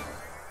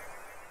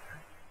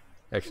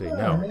 Actually,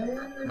 no. Man,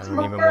 I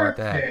don't even want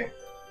that.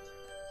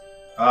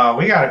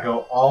 We gotta go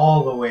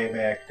all the way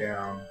back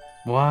down.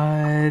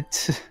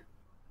 What?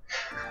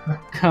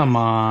 Come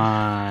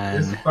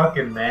on. This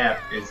fucking map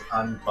is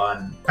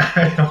unfun.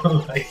 I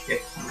don't like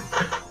it.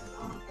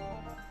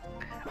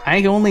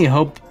 I only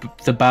hope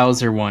the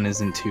Bowser one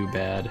isn't too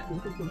bad.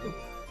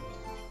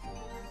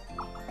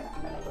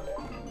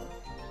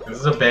 This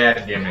is a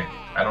bad gimmick.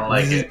 I don't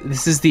like it.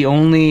 This is the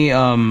only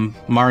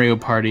Mario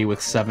Party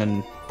with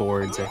 7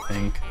 boards, I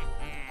think.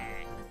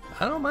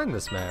 I don't mind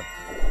this map.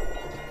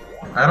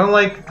 I don't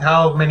like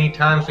how many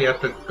times we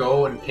have to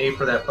go and pay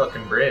for that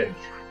fucking bridge.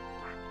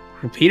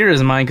 Well, Peter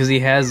doesn't mind because he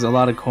has a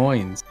lot of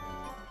coins.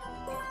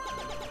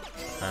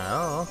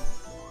 Oh.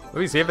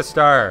 Luis, you have a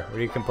star. What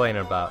are you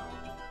complaining about?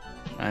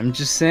 I'm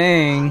just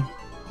saying.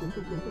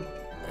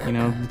 You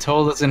know, the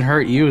toll doesn't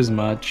hurt you as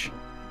much.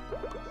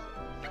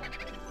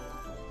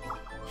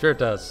 Sure it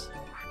does.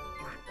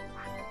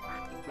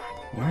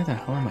 Where the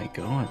hell am I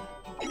going?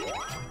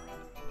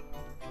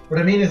 What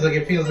I mean is, like,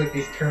 it feels like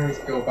these turns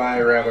go by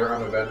rather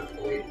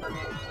uneventfully for me.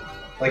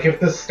 Like, if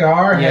the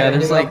star had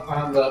ended up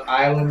on the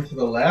island to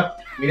the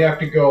left, we'd have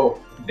to go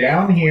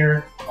down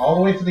here, all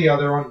the way to the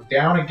other one,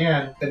 down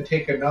again, then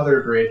take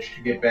another bridge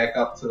to get back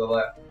up to the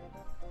left,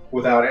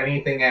 without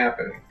anything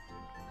happening.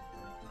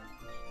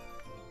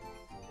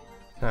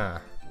 Huh.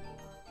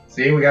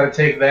 See, we gotta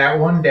take that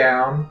one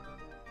down,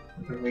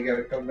 and then we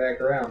gotta come back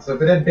around. So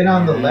if it had been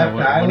on the left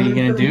island, what are you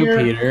gonna do, here,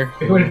 Peter?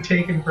 it would have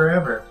taken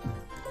forever.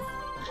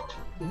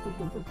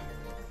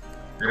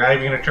 You're not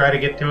even gonna try to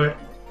get to it?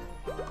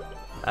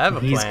 I have a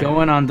plan. He's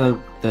going on the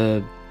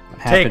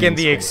taking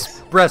the space.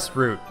 express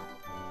route.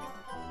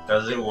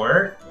 Does it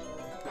work?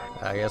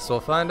 I guess we'll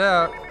find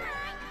out.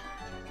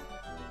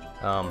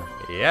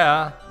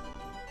 Yeah.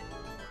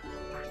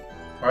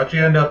 Why'd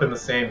you end up in the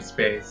same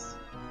space?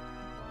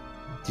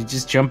 Did you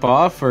just jump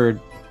off, or...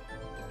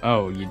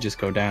 Oh, you just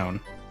go down.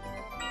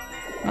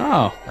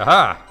 Oh.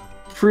 Aha!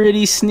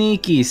 Pretty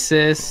sneaky,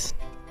 sis.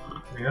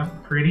 Yeah,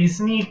 pretty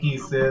sneaky,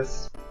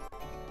 sis.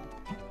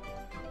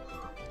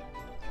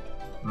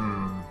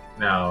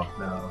 No,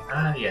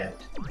 not yet.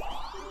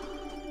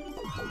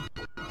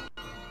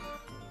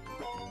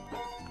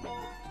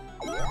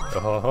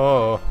 Oh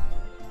ho!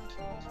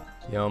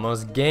 You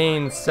almost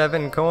gained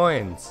 7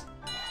 coins.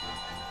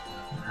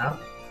 Yep.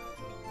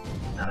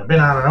 I've been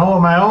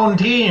on my own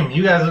team.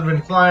 You guys have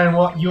been flying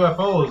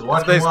UFOs,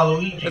 watching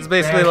Waluigi. It's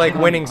basically like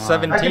winning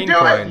 17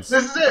 coins.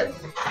 This is it.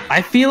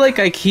 I feel like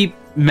I keep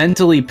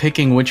mentally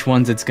picking which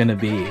ones it's gonna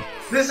be.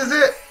 This is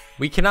it.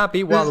 We cannot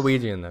beat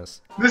Waluigi in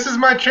this. This is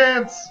my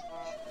chance.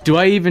 Do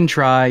I even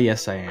try?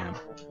 Yes, I am.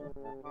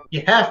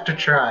 You have to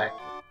try.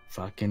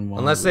 Fucking Waluigi.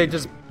 Unless they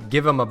just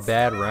give him a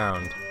bad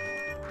round.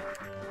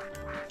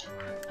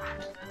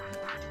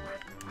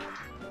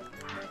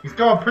 He's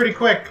going pretty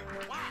quick.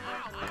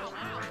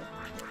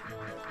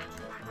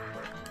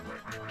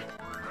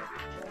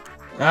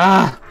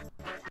 Ah!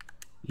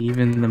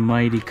 Even the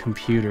mighty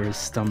computer is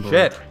stumbling.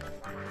 Shit!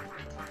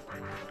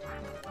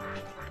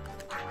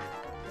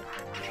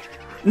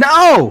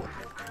 No!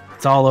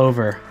 It's all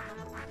over.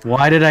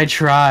 Why did I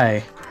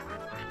try?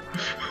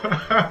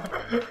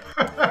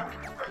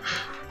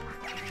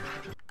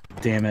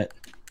 Damn it.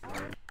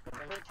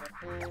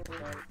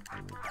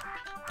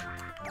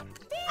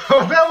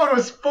 Oh, that one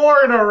was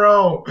 4 in a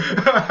row.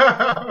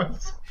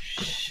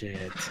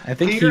 Shit. I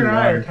think Peter he and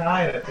I are won.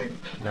 tied, I think.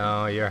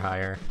 No, you're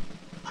higher.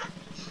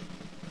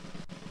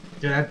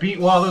 Did I beat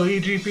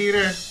Waluigi,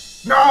 Peter?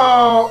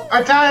 No!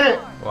 I tied it!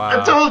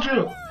 Wow. I told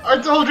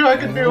you I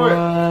could do it!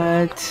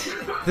 What?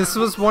 This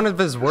was one of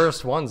his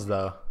worst ones,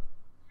 though.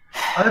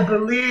 I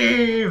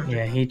believe!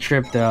 Yeah, he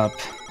tripped up.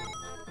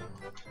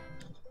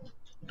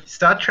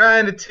 Stop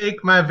trying to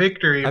take my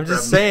victory I'm from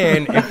just me.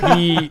 saying, if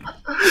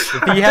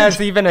he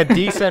has even a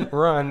decent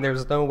run,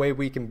 there's no way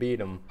we can beat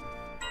him.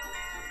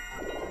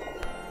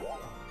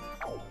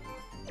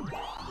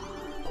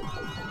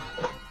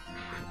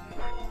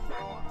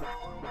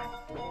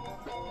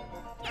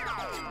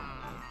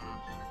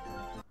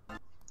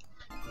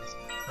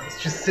 I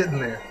was just sitting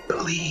there.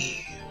 Believe.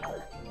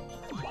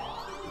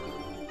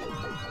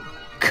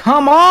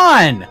 Come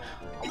on!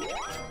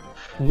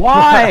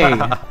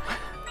 Why?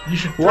 You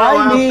should throw Why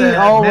out me that Magic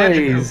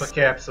always? Koopa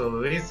capsule,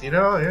 Luis. You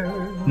know?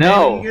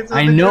 No, maybe you get I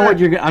something know good. what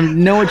you're. I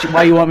know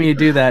why you want me to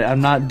do that.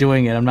 I'm not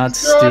doing it. I'm not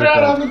Throw it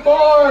out on stupid. the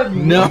board!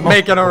 No,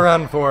 Making a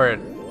run for it.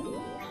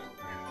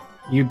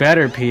 You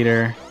better,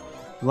 Peter.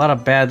 A lot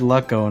of bad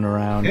luck going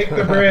around. Take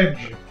the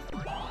bridge.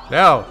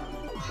 No.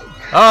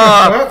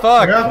 Oh, Well,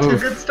 fuck. I got to a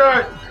Oof. good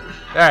start.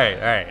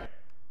 Alright.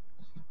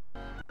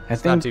 I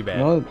think, not too bad.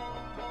 Well,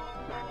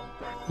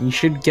 you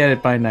should get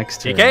it by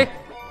next turn. DK?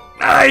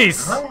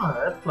 Nice!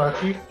 Oh, that's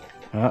lucky.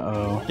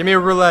 Uh-oh. Give me a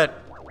roulette.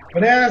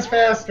 Bananas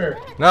faster.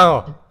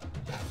 No.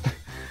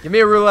 Give me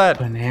a roulette.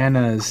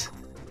 Bananas,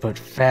 but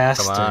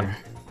faster. on.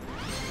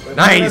 Bananas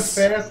Nice.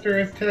 faster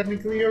is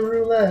technically a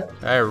roulette.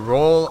 Alright,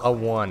 roll a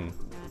 1.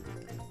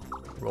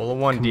 Roll a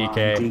 1, Come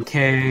DK. on,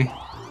 DK.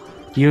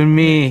 You and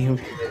me.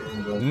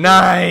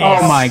 Nice!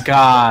 Oh my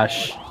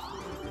gosh.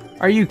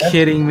 Are you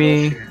kidding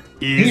me?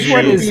 Easy.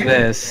 What is be-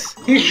 this?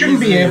 He shouldn't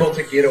be able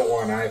to get a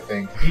 1, I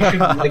think. He should,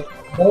 like,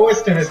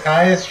 lowest and his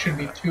highest should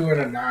be 2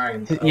 and a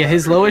 9. So Yeah,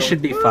 his lowest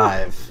should be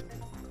 5.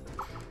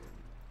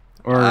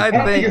 Or I I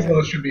don't think his think-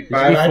 lowest should be should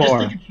 5. be I just 4.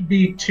 think it should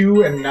be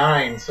 2 and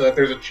 9 so that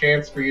there's a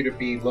chance for you to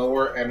be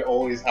lower and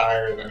always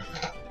higher than.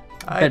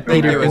 I bet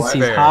think Peter it was thinks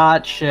he's fair.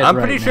 hot shit I'm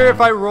right pretty sure now. if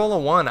I roll a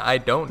 1, I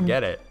don't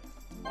get it.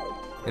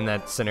 In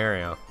that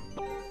scenario.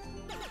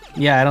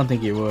 Yeah, I don't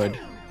think you would.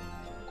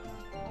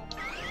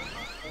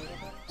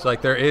 So,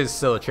 like, there is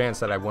still a chance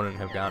that I wouldn't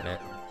have gotten it.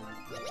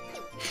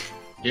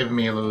 Give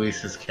me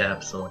Luis's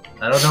capsule.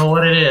 I don't know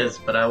what it is,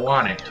 but I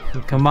want it.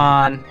 Come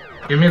on.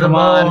 Give me the Come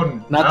on,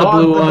 bone. not I the want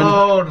blue the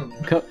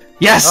one. bone.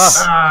 Yes!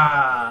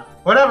 Ah,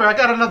 whatever. I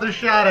got another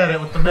shot at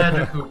it with the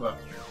magic Koopa.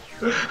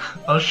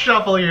 I'll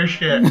shuffle your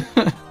shit.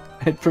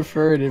 I'd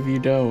prefer it if you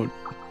don't.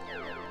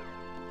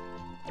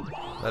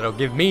 That'll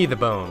give me the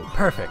bone.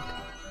 Perfect.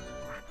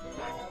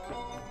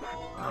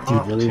 Do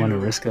you really want to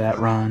risk that,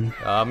 Ron?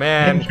 Oh,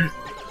 man. You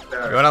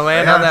You want to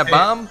land on that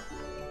bomb?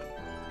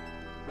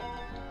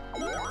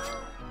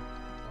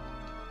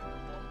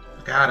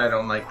 God, I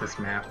don't like this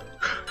map.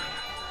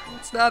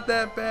 It's not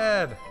that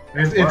bad.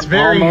 It's We're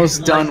very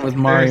almost done with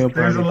Mario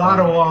There's a Party lot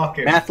of 5.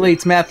 walking.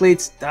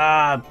 Mathletes!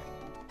 Ah!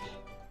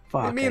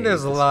 Fuck. I mean,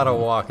 there's a lot of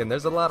walking.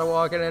 There's a lot of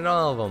walking in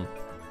all of them.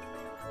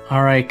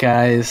 Alright,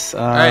 guys.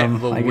 Alright, I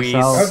Luis.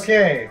 guess I'll...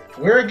 Okay,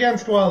 we're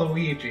against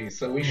Waluigi,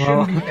 so we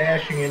Well- shouldn't be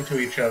bashing into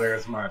each other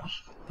as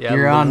much. Yeah,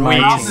 You're on my The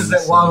team. problem is that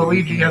so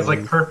Waluigi you has can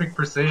like perfect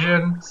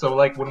precision, so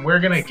like when we're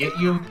gonna get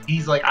you,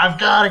 he's like, "I've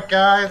got it,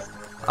 guys."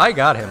 I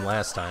got him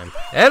last time.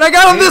 And I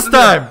got him this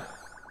time!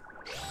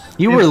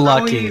 You were It's so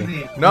lucky.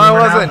 easy. No, I We're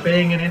not wasn't.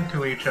 banging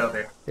into each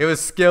other. It was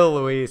skill,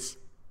 Luis.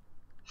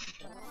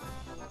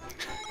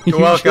 You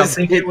welcome. just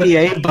hit It was the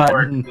A teamwork,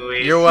 button.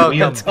 Luis. You're welcome.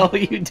 That's all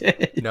you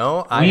did.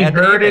 No, I We had to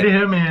aim herded it.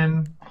 him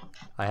in.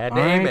 I had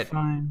to aim Alright, it.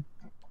 fine.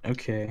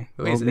 Okay.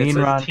 Luis, Well, me it's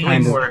and a Ron kind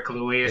of... Teamwork,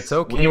 Luis. It's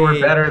okay. We were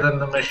better than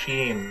the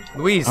machine.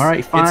 Luis, All right,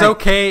 it's fine.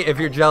 okay if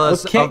you're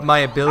jealous Okay. of my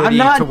ability I'm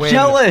not to win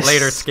jealous.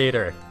 later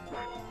skater.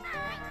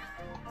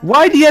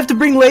 Why do you have to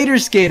bring Later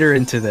Skater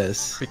into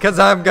this? Because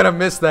I'm gonna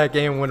miss that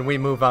game when we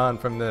move on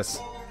from this.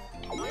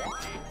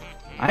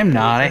 I'm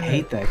not. I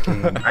hate that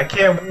game. I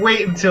can't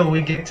wait until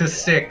we get to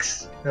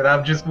 6, and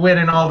I'm just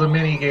winning all the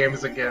mini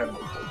games again.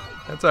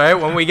 That's alright,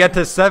 when we get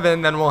to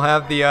 7, then we'll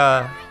have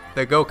the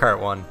go-kart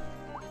one.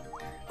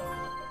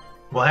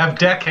 We'll have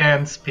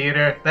deckhands,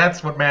 Peter.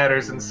 That's what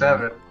matters in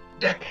 7.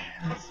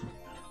 Deckhands.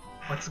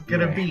 What's it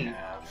gonna be?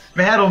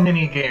 Battle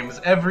mini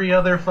games every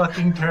other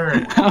fucking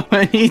turn. How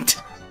many?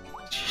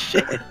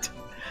 Shit. It's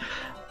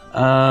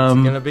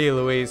gonna be,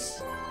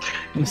 Luis.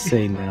 I'm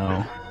say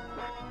no.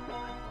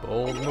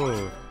 Bold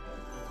move.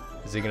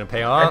 Is he gonna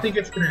pay off? I think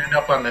it's gonna end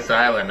up on this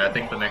island. I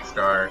think the next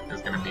star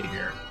is gonna be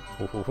here.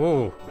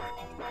 Ooh.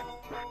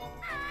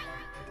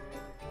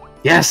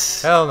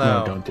 Yes. Hell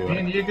no. Don't do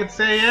And it. you could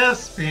say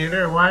yes,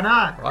 Peter. Why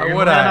not? Why You're gonna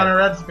would land I? on a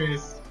red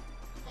space.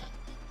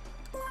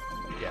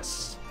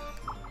 Yes.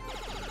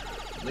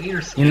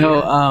 Leader You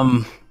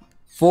know,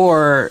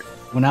 4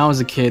 when I was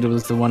a kid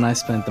was the one I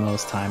spent the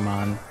most time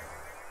on.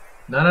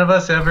 None of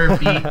us ever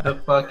beat the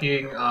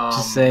fucking.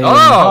 Just saying.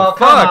 Oh,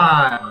 come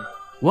fuck. on!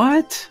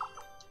 What?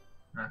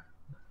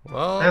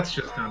 Well, That's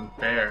just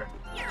unfair.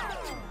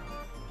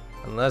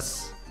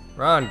 unless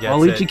Ron gets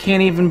Waluigi it.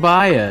 can't even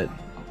buy it.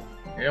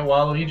 Yeah,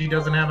 Waluigi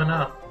doesn't have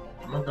enough.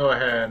 I'm gonna go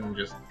ahead and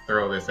just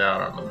throw this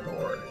out on the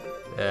board.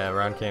 Yeah,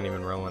 Ron can't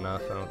even roll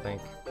enough, I don't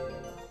think.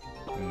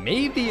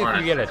 Maybe if Why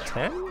you get a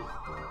 10?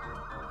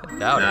 I doubt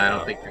No, it. I don't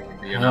though. think that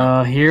would be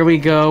enough. Here we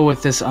go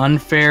with this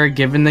unfair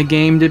giving the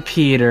game to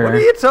Peter. What are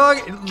you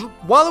talking?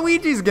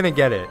 Waluigi's gonna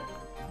get it.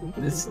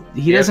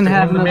 He doesn't to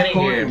have win the enough minigame.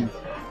 coins.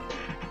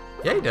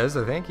 Yeah, he does,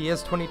 I think. He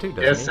has 22,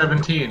 He has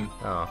doesn't he? 17.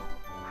 Oh.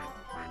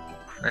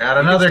 I got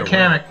another still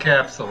win. Kamek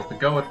capsule to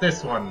go with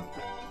this one.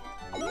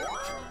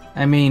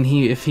 I mean,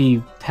 if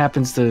he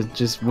happens to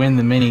just win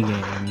the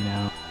minigame, you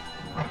know.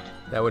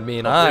 That would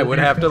mean I would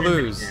have to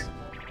lose.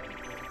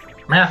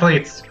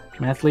 Mathletes!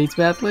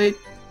 Mathlete.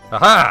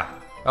 Aha!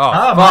 Oh,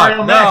 Ah, fuck,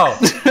 Mario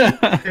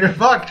no! Max. You're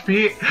fucked,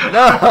 Pete! I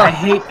No!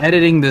 hate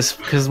editing this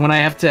because when I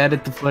have to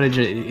edit the footage,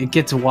 it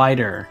gets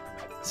wider.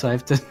 So I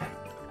have to.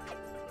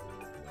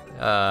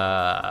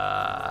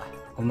 Uh...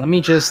 Well, let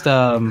me just hold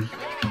on.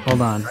 I Hold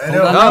don't on.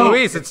 know. No,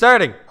 Luis, it's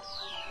starting!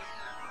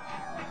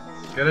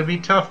 It's gonna be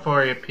tough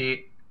for you,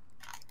 Pete.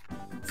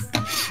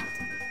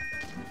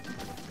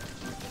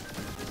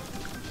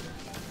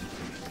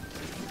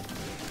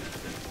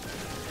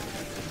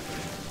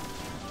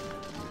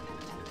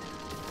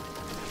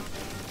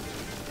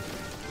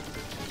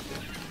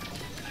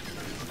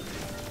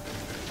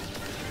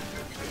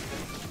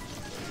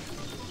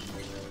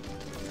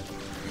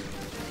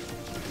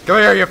 Come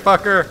here, you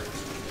fucker.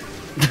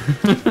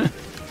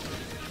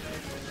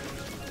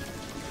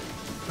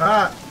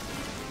 Ah!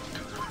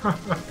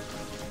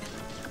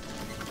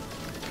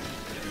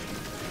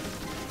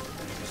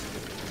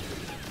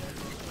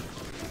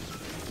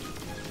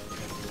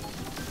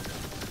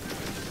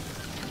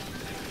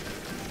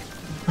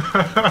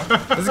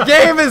 This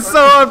game is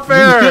so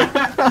unfair.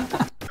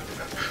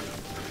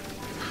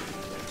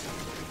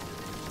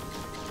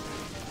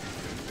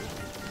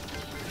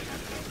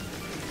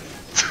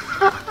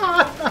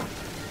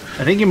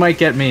 I think you might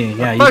get me.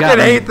 Yeah, you I got fucking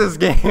me. hate this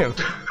game.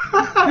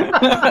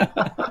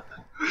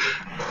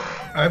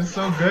 I'm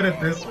so good at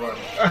this one.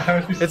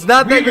 It's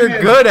not that you're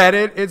good at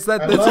it, it's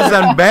that this is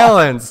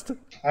unbalanced.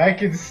 I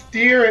can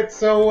steer it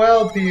so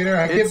well, Peter.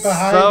 I It's get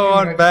behind so you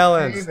and I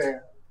unbalanced. just stay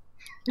there.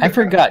 I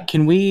forgot.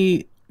 Can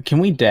we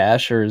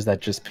dash, or is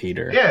that just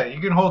Peter? Yeah, you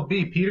can hold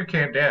B. Peter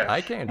can't dash.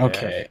 I can't dash.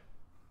 Okay.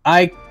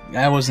 I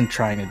wasn't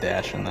trying to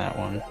dash in that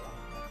one.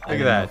 I at don't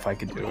that. know if I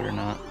could do it or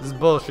not. This is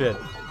bullshit.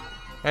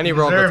 And he You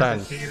rolled the deserved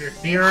times. it, Peter.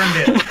 He earned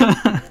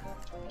it.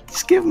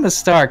 Just give him a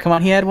star. Come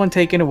on, he had one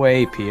taken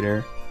away,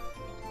 Peter.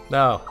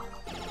 No.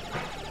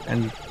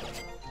 And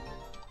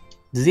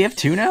does he have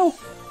two now?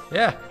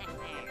 Yeah.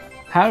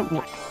 How?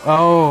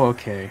 Oh,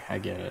 okay, I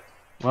get it.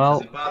 Well,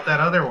 It's about that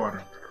other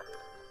one.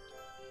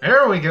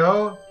 There we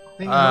go.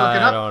 Things are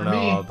looking I up don't for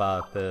know me.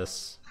 about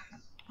this.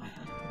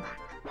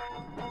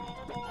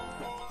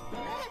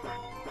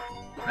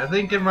 I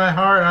think in my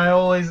heart I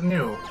always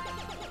knew.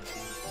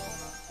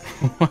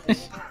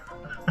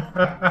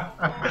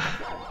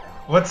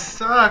 What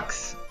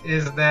sucks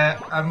is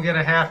that I'm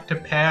gonna have to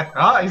pass.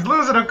 Ah, he's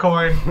losing a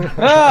coin.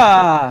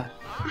 ah,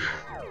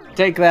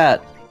 take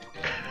that.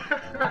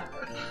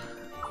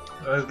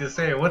 I was gonna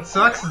say, what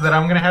sucks is that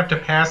I'm gonna have to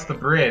pass the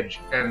bridge,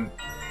 and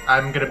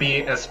I'm gonna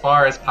be as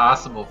far as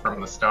possible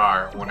from the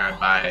star when I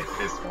buy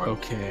this one.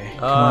 Okay.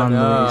 Come Oh on,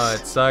 no,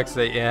 Luis. it sucks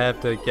that you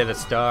have to get a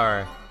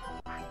star.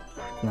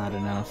 Not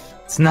enough.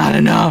 It's not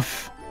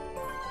enough.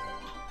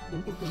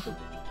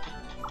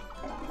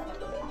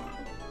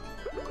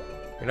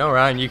 You know,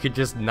 Ryan, you could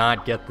just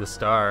not get the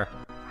star.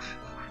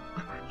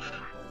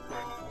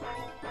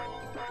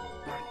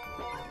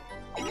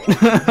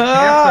 Yes,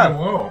 I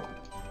won't.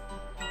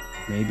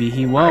 Maybe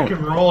he I won't.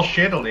 can roll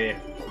shittily.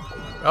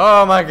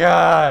 Oh my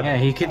god! Yeah,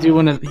 he could do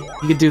one of.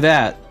 He could do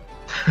that.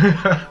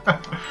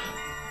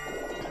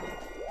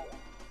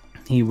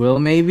 He will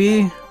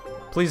maybe.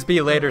 Please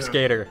be later,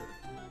 skater.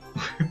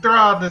 Throw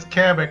out this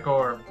Kamek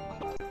orb.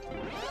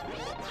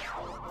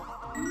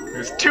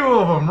 There's two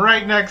of them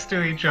right next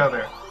to each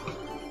other.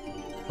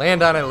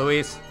 Land on it,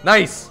 Luis.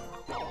 Nice!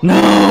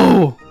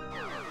 No.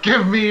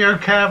 Give me your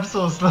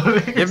capsules,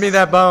 Luis. Give me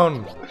that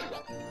bone.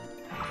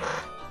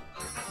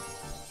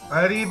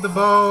 I need the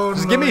bone.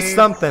 Just give me Luis.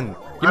 something.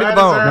 Give me I the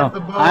bone. deserve No, the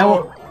bone. I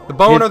won't. The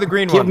bone or the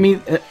green Give one? me.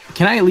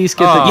 Can I at least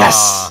get the?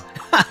 Yes.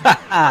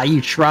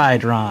 You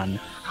tried, Ron,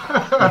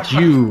 but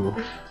you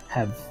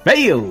have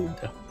failed.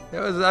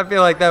 I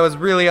feel like that was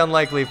really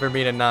unlikely for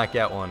me to not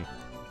get one.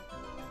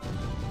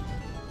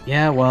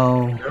 Yeah,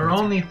 well. There are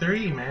only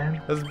three,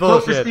 man. That's Flip for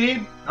bullshit.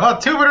 speed. Oh,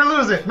 two or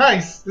lose it.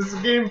 Nice. This is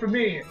a game for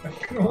me. I'm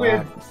gonna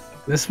win.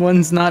 This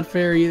one's not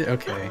fair either.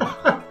 Okay.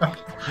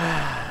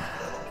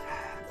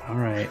 All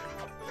right.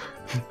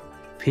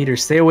 Peter,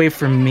 stay away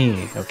from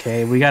me,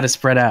 okay? We gotta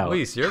spread out.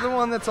 Luis, you're the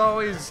one that's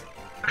always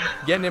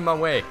getting in my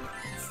way.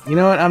 You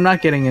know what? I'm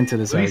not getting into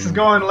this. Luis is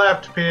argument. going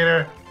left,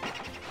 Peter.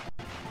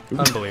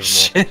 Unbelievable.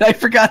 Shit, I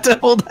forgot to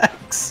hold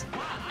X.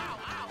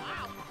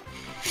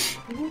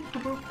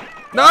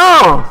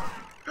 No!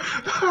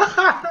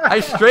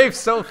 I strafed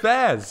so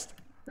fast.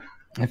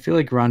 I feel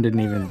like Ron didn't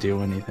even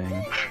do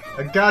anything.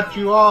 I got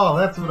you all.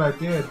 That's what I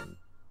did.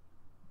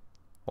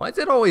 Why is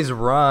it always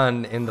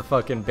Ron in the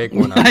fucking big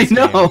one? On I this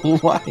know, game?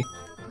 why?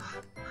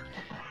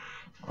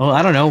 Well,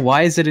 I don't know.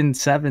 Why is it in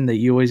 7 that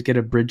you always get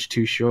a bridge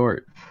too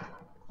short?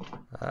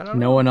 I don't know.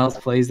 No one else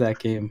plays that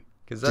game.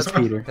 Because Just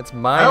Peter. That's I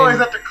mine. always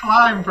And, have to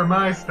climb for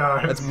my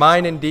stars. that's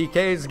mine and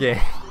DK's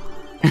game.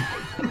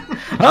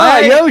 Ah,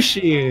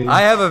 Yoshi!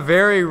 I have a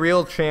very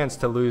real chance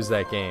to lose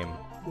that game.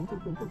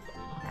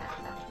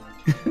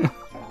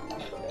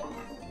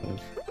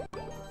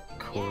 Of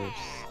course.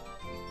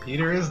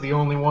 Peter is the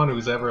only one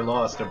who's ever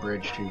lost a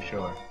bridge too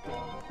short.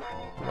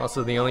 I'm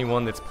also the only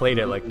one that's played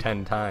it like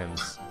 10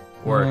 times.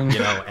 Or, Mm. you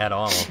know, at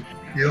all.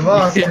 You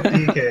lost to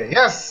DK.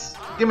 Yes!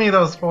 Give me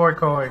those 4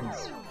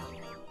 coins.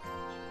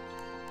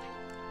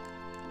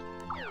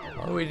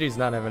 Luigi's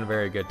not having a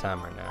very good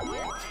time right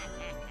now.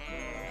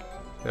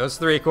 Those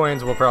 3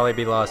 coins will probably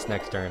be lost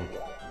next turn.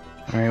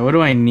 Alright, what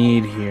do I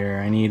need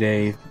here? I need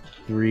a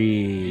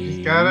 3.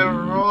 He's gotta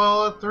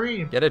roll a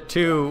 3. Get a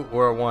 2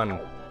 or a 1.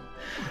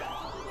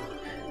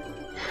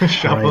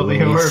 Shuffle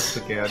the Alright, orbs Luis.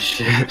 again.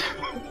 Shit.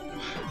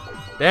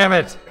 Damn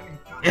it!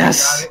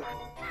 Yes! Got it.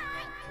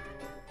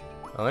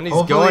 Oh, and he's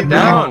Hopefully going no.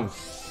 down.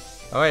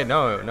 Oh wait,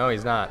 no,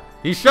 he's not.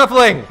 He's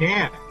shuffling.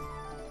 Can't.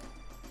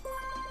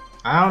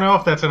 I don't know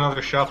if that's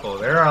another shuffle.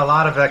 There are a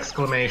lot of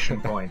exclamation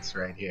points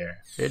right here.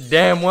 It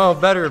damn well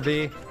better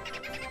be.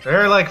 There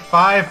are like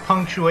 5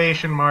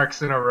 punctuation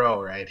marks in a row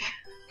right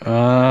here.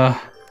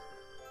 Oh.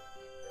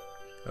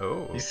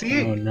 You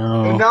see? Oh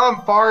no. And now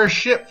I'm far as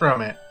shit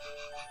from it.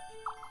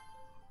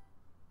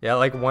 Yeah,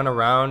 like one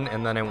around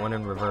and then I went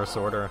in reverse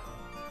order.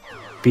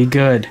 Be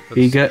good.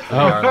 Be Oops. good. Three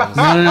Oh, arms.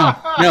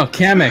 no,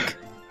 Kamek.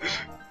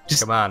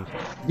 Just Come on.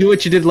 do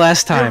what you did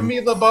last Give time. me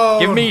the bone.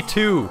 Give me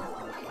 2.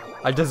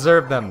 I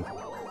deserve them.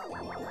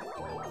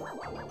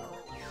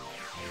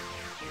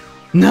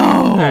 No.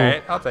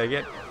 Alright, I'll take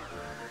it.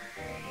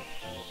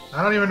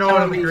 I don't even know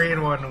what the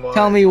green one was.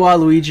 Tell me why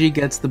Luigi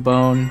gets the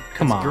bone.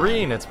 Come on.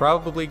 Green, it's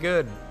probably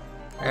good.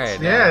 Alright.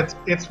 Yeah,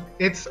 it's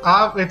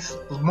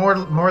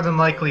more than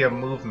likely a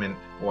movement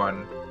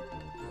one.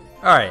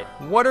 Alright,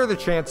 what are the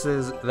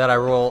chances that I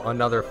roll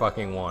another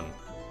fucking 1?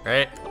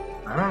 Right?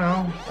 I don't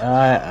know.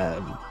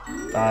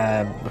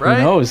 Who Right?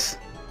 knows?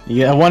 You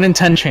get a 1 in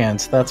 10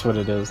 chance. That's what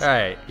it is.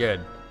 Alright,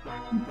 good.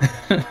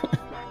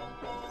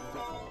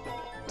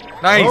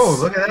 Nice! Oh,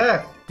 look at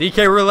that.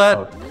 DK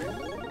roulette!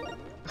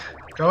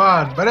 Come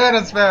on,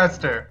 bananas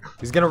faster.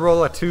 He's gonna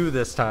roll a 2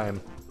 this time.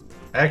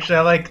 Actually,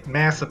 I like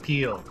mass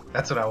appeal.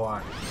 That's what I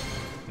want.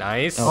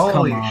 Nice. Oh, come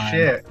Holy on.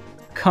 shit.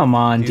 Come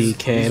on, He's,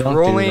 DK. he's don't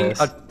rolling do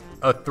this.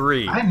 a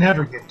 3. I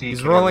never get DK.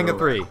 He's rolling a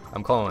roulette. 3.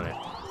 I'm calling it.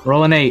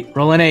 Roll an 8.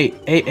 Roll an 8.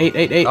 8, 8,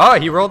 8, 8. Oh,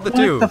 he rolled the what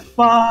 2. the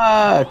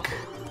fuck?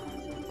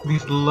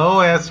 These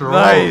low ass rolls,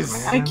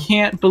 Nice. man. I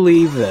can't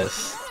believe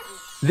this.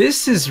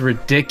 This is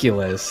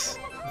ridiculous.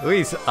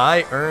 Luis,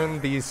 I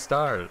earned these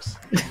stars.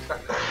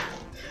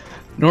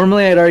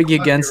 Normally I'd argue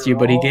Fuck against your you,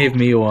 but he roll. gave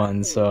me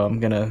one, so I'm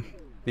gonna...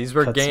 These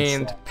were Cut some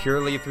gained slack.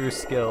 purely through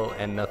skill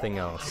and nothing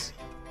else.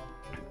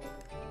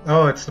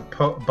 Oh, it's the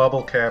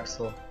bubble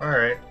capsule.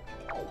 Alright.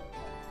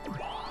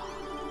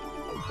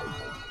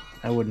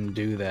 I wouldn't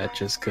do that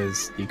just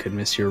because you could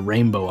miss your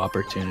rainbow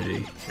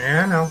opportunity.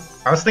 Yeah, I know.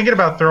 I was thinking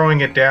about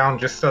throwing it down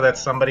just so that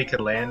somebody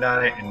could land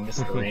on it and miss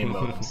the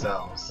rainbow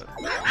themselves.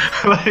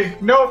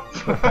 Like, nope.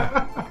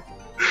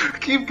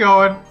 Keep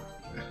going.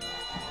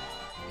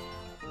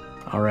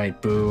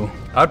 Alright, boo.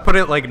 I'd put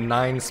it like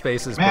 9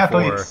 spaces before,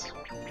 Mathletes.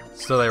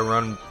 so they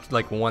run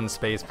like 1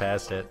 space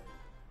past it.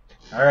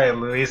 Alright,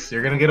 Luis,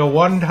 you're gonna get a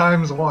 1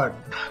 times 1.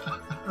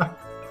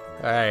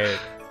 Alright.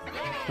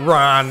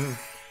 Run!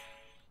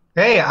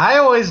 Hey, I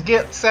always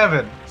get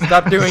 7.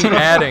 Stop doing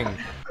adding.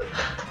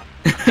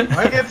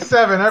 I get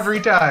 7 every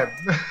time.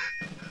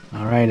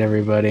 Alright,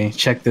 everybody,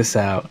 check this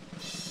out.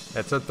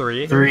 That's a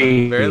 3.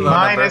 3. Very low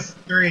Minus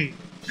 3.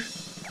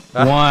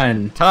 number.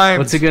 1. Times.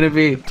 What's it gonna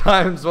be?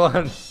 Times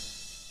 1.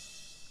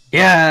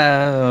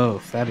 Yeah!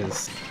 Oh, that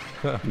is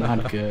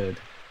not good.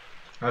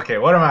 Okay,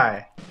 what am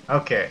I?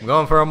 Okay. I'm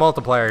going for a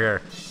multiplier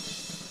here.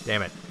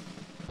 Damn it.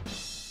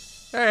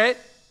 Alright.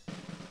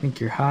 I think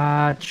you're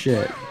hot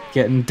shit.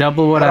 Getting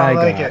double what I I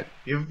don't like got. it.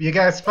 You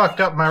guys fucked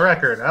up my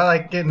record. I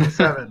like getting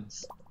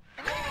 7s.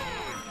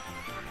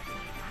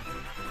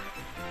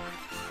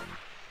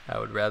 I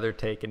would rather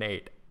take an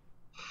 8.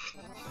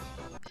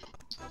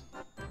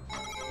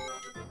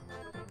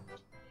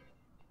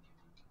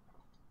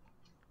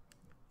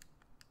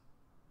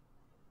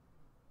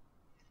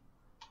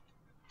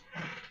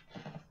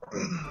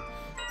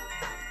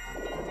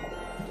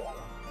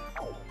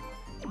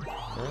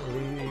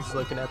 He's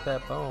looking at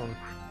that bone.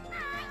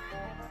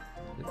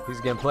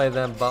 He's gonna play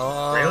them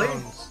bones. Really?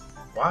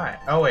 Why?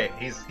 Oh wait,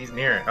 he's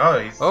near it. Oh,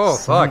 he's. Oh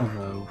fuck! Son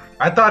of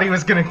I thought he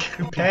was gonna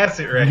pass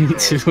it a- right. Me there.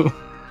 too.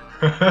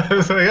 I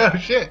was like, oh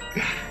shit,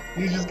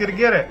 he's just gonna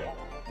get it.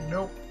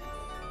 Nope.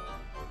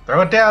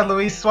 Throw it down,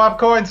 Luis. Swap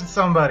coins with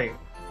somebody.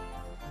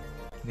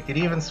 You could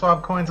even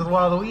swap coins with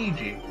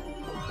Waluigi.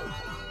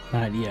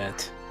 Not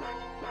yet.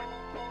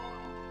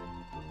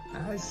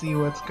 I see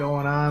what's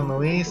going on,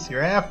 Luis.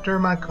 You're after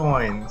my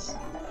coins.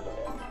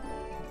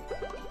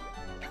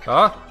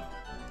 Huh?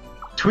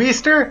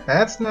 Twister?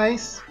 That's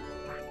nice.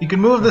 You can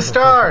move the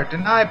star.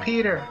 Deny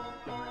Peter.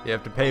 You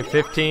have to pay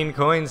 15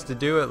 coins to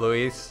do it,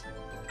 Luis.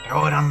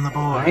 Throw it on the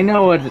board. I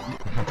know what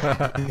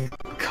the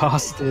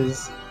cost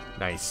is.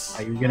 Nice.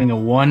 You're getting a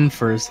 1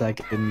 for a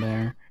second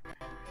there.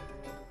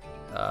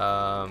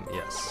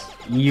 Yes.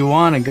 You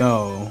want to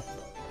go.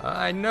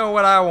 I know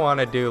what I want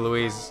to do,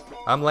 Luis.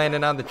 I'm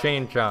landing on the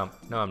chain chomp.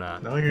 No, I'm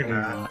not. No, you're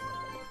not.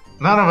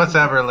 None of us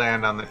ever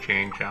land on the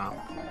chain chomp.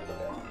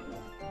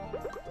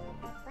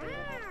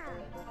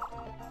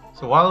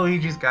 So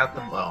Waluigi's got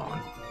the bone.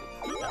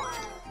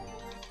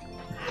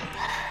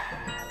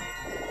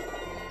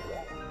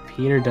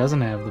 Peter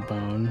doesn't have the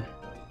bone.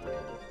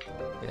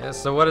 Yeah,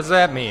 so what does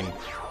that mean?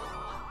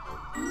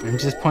 I'm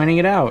just pointing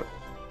it out.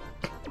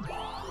 I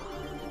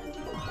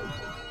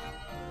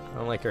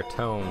don't like her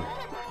tone.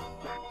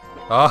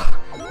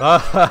 Oh,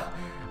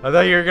 I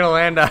thought you were gonna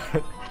land on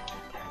it.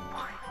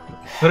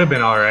 Could have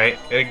been alright.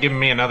 It'd give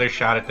me another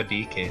shot at the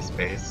DK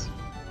space.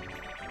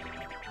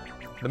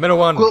 The middle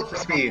one. Quilt for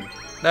speed.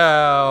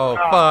 No,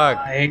 fuck.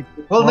 I hate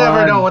We'll never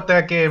one. know what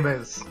that game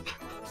is.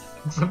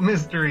 It's a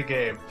mystery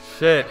game.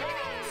 Shit.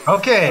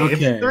 Okay, Okay.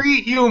 it's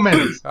 3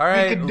 humans. All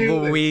right, we can do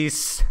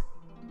Luis. this.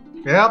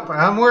 Yep,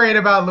 I'm worried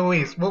about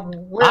Luis. Where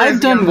I've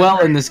is he on done the well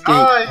screen? in this game.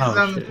 Oh, he's Oh,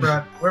 on the shit.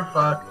 front. We're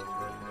fucked.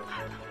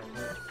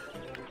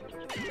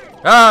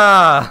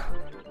 Ah!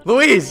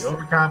 Luis! You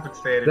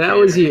overcompensated. That Peter.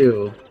 was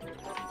you.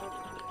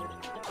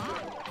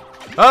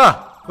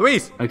 Ah!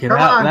 Luis! Okay, Come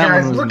on, that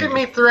guys. one was Look at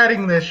me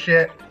threading this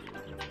shit.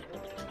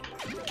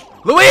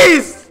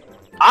 Luis!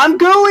 I'm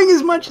going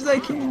as much as I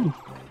can.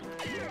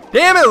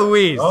 Damn it,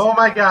 Luis! Oh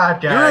my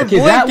god, guys. Okay,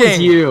 that was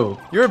Blinking. you.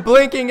 You were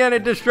blinking and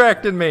it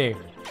distracted me.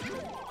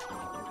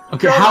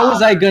 Okay, Come how on.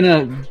 was I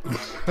gonna...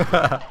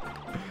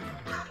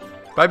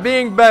 By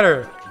being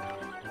better.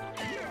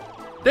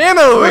 Damn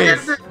it, Look at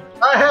Luis! this.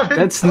 I haven't.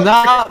 That's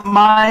not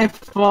my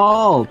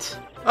fault.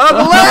 I'm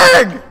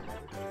lag!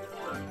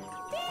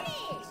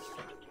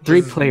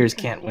 3 players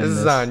can't win This this.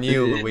 is on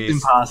you, It's Luis.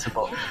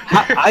 impossible.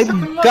 I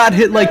got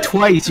hit like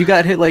twice. You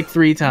got hit like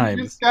 3 You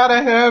times. just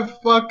gotta have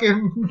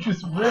fucking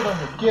just rhythm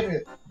and get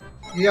it.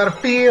 You gotta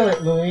feel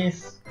it,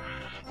 Luis.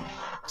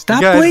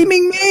 Stop You guys-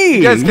 blaming me.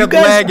 You guys kept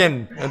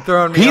lagging and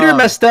throwing me Peter off.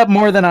 messed up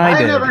more than I I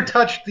did. never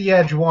touched the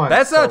edge once.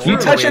 That's not so true. You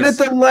touched it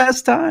Luis. at the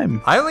last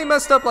time. I only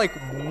messed up like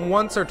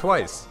once or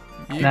twice.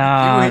 You,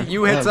 Nah,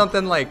 you hit yeah.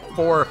 something like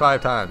 4 or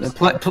 5 times.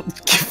 4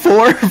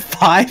 or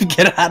 5.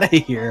 Get out of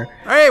here.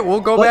 All right, we'll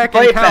go back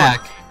Play and it count.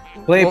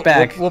 back. Play it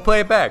back. We'll play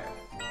it back.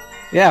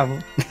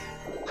 Yeah.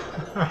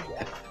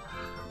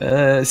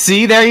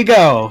 See, there you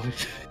go. Are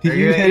you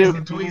You gonna hit use it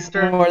the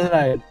twister? more than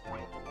I did.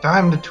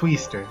 Time to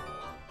twister.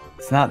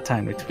 It's not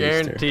time to twister.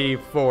 Guarantee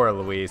 4,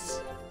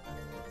 Luis.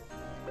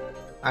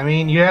 I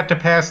mean, you have to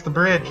pass the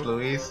bridge,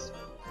 Luis.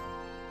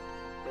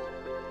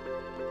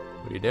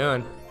 What are you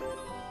doing?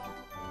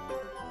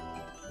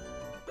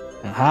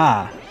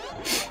 Aha.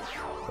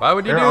 Why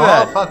would you They're do all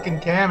that?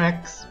 fucking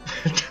Kameks.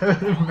 It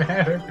doesn't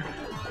matter.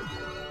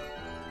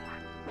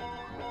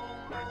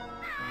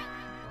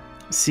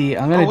 See,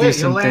 I'm gonna Oh do wait, you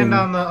something. land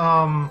on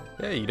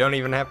the Yeah, you don't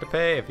even have to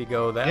pay if you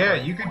go that Yeah,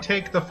 way. you can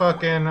take the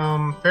fucking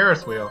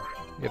Ferris wheel.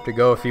 You have to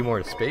go a few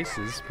more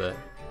spaces, but...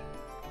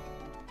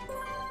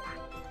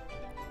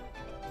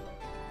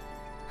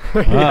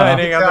 Are you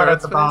hiding It's on the out red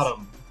at the space?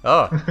 bottom.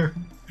 Oh.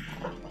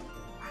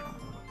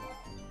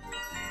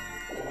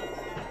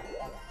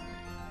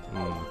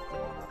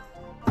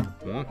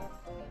 Hmm.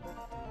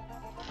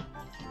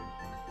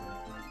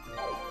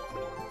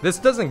 This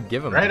doesn't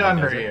give him Right anything,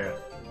 under does it? you.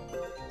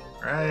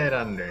 Right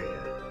under you.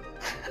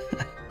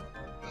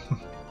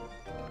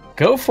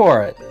 Go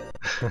for it.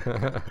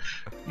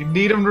 You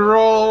need him to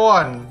roll a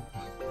 1.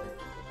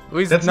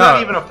 Luis, That's no.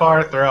 not even a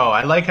far throw.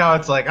 I like how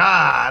it's like,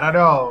 I don't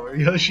know.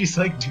 You know, she's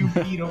like 2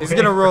 feet away. He's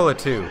gonna roll a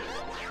 2.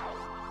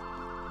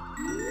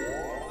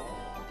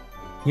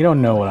 You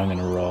don't know what I'm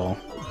gonna roll.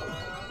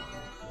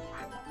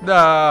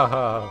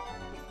 No.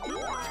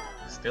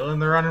 Still in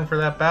the running for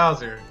that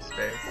Bowser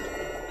space.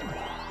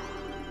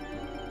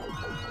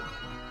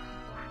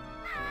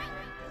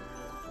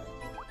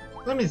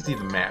 Let me see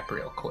the map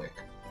real quick.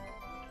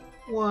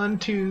 1,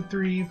 2,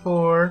 3,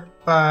 4,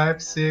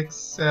 5, 6,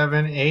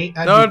 7, 8.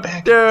 I'd Don't be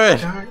back do at the it.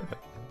 start.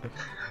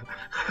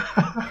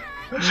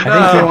 I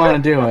think you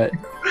want to do it.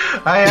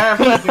 I have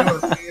to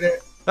do it, Peter.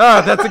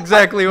 Oh, that's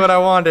exactly what I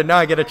wanted. Now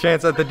I get a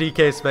chance at the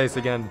DK space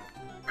again.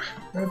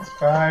 That's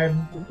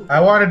fine. I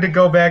wanted to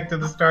go back to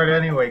the start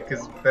anyway,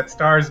 because that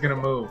star is gonna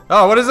move.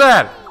 Oh, what is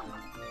that?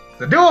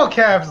 The dual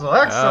capsule,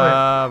 excellent!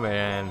 Oh,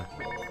 man.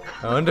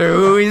 I wonder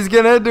who he's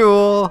gonna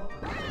duel.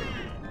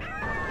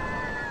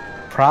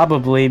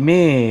 Probably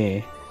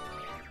me.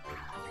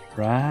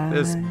 Right.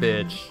 This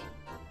bitch.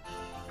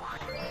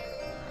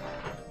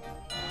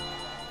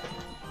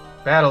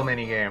 Battle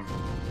minigame.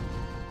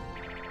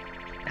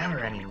 Never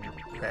any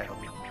battle.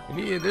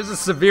 There's a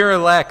severe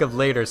lack of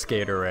later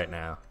skater right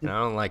now. I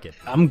don't like it.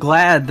 I'm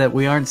glad that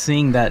we aren't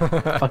seeing that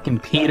fucking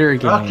Peter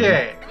game.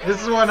 Okay,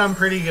 this is one I'm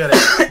pretty good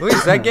at.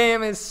 Luis, that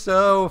game is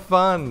so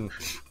fun.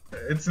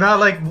 It's not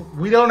like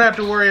we don't have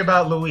to worry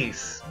about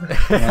Luis.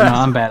 Yeah, no,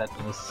 I'm bad at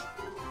this.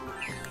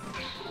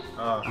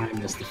 Oh, I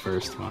missed the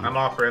first one. I'm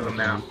off rhythm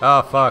now.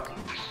 Oh, fuck.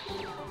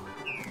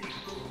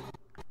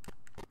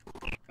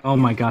 Oh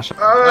my gosh.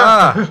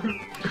 Ah.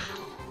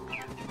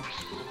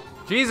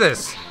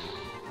 Jesus.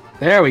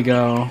 There we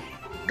go.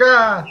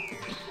 God.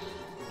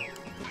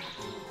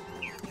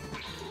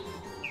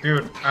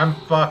 Dude, I'm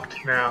fucked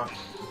now.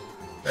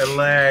 That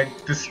lag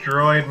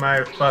destroyed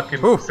my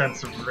fucking Ooh.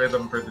 sense of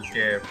rhythm for this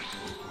game.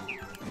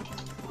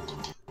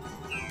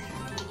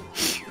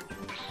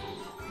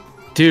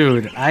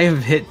 Dude, I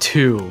have hit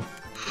 2.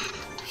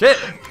 Shit.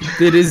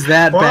 It is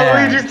that Why are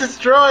bad. you just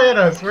destroying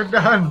us? We're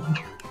done.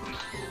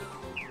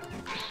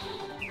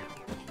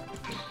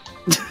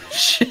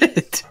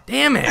 Shit.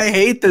 Damn it. I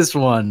hate this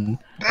one.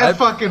 That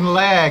fucking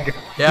lag.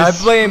 Yeah, I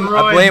blame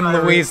destroyed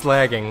my Luis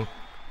lagging.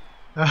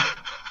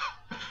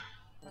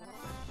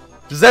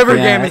 Just every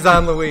Yeah. game is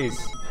on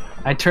Luis.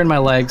 I turned my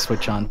lag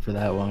switch on for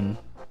that one.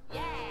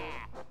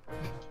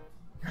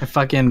 I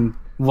fucking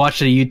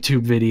watched a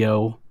YouTube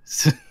video.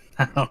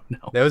 I don't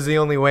know. That was the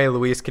only way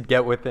Luis could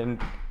get within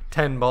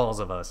 10 balls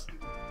of us.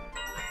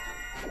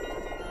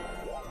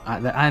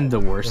 I'm the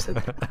worst at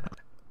the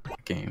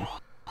game.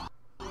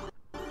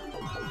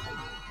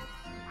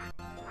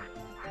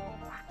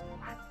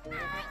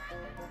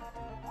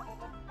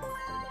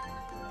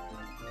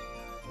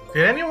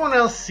 Did anyone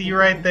else see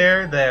right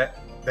there that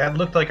That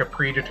looked like a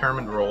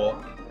predetermined roll.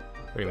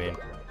 What do you mean?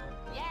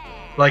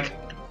 Like,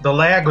 the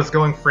lag was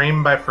going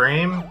frame by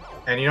frame,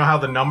 and you know how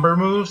the number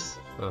moves?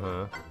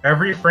 Uh-huh.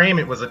 Every frame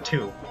it was a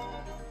 2.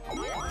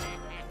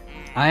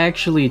 I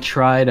actually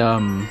tried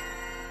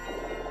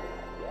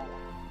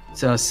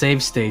so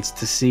save states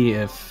to see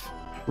if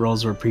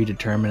rolls were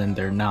predetermined, and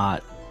they're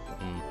not.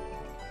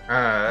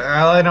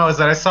 All I know is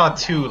that I saw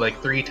 2 like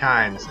 3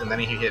 times, and then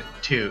he hit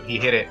 2. He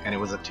hit it, and it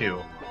was a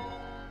 2.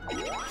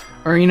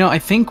 Or, you know, I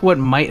think what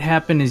might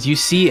happen is you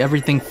see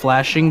everything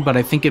flashing, but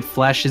I think it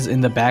flashes in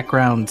the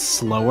background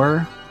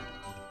slower.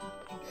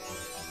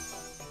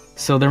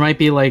 So there might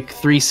be like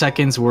 3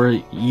 seconds where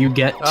you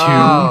get 2.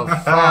 Oh,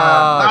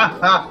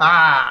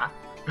 fuck.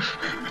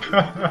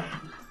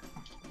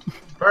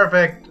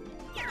 Perfect.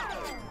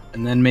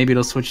 And then maybe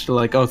it'll switch to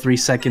like, 3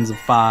 seconds of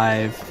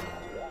 5,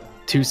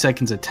 2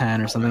 seconds of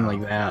 10, or something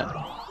like that.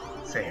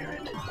 Save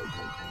it.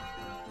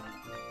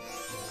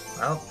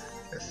 Well,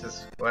 this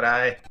is what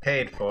I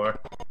paid for.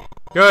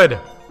 Good.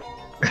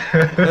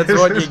 That's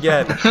what you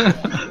get.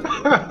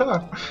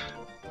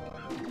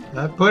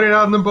 I put it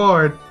on the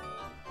board.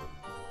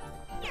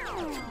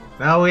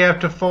 Now we have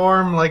to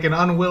form like an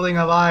unwilling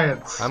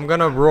alliance. I'm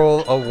gonna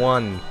roll a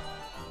 1.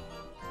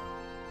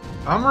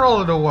 I'm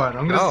rolling a 1.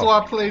 I'm gonna Oh.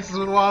 swap places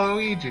with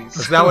Waluigi.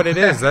 That's not what it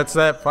is. That's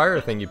that fire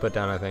thing you put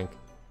down, I think.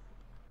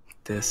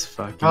 This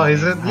fucking. Oh,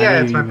 is it? game. Yeah, How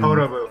do it's you my even-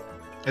 Podoboo.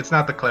 It's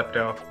not the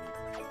Klepto.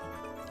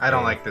 I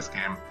don't like this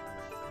game.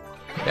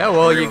 Yeah,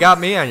 well, you got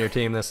me on your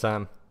team this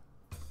time.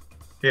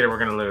 Peter, we're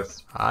gonna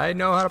lose. I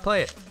know how to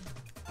play it.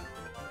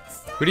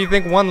 Who do you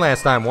think won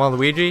last time?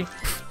 Waluigi?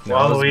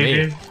 No, it was me.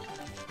 Waluigi.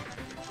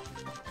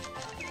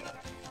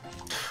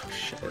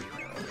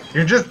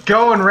 You're just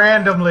going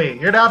randomly.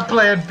 You're not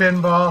playing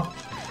pinball.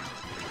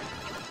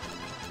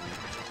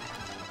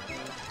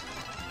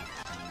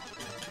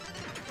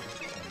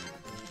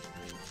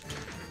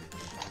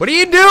 What are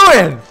you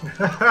doing?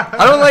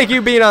 I don't like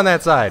you being on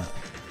that side.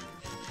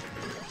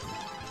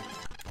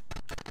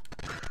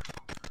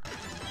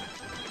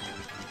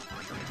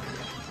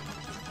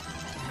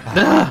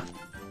 Ah!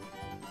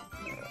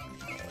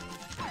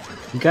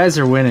 You guys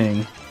are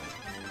winning.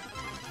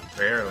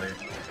 Barely.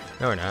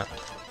 No, we're not.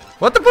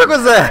 What the fuck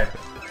was that?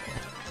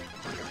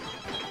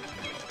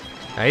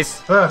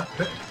 Nice.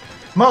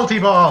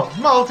 Multi-ball!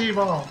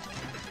 Multi-ball!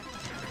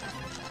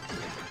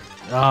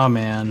 Oh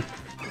man.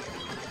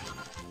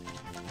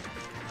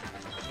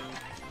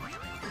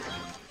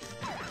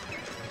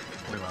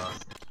 We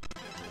lost.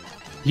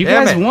 You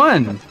Damn guys it.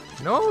 won.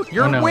 No,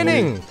 you're Oh, no,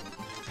 winning.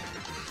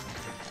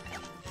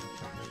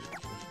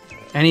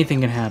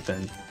 Anything can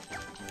happen.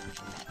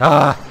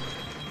 Ah,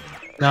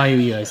 No,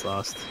 you guys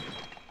lost.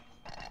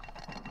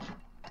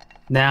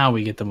 Now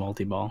we get the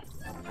multi-ball.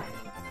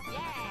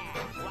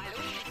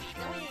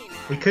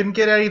 We couldn't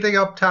get anything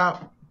up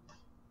top.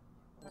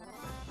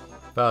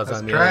 if I was I was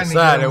on the trying other to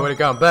side, get it him. would have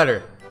gone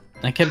better.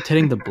 I kept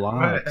hitting the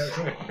blocks.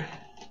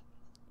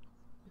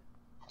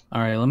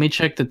 Alright, let me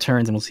check the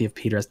turns and we'll see if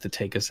Peter has to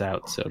take us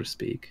out, so to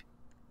speak.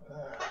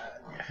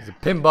 He's a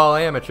pinball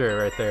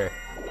amateur right there.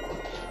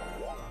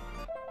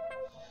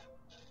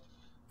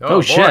 Oh,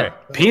 boy. shit.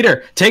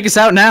 Peter, take us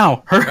out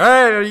now. Hurry.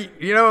 Alright,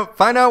 you know,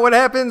 find out what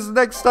happens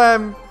next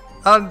time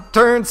on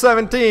turn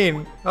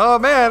 17. Oh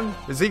man,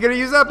 is he gonna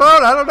use that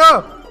boat? I don't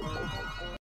know.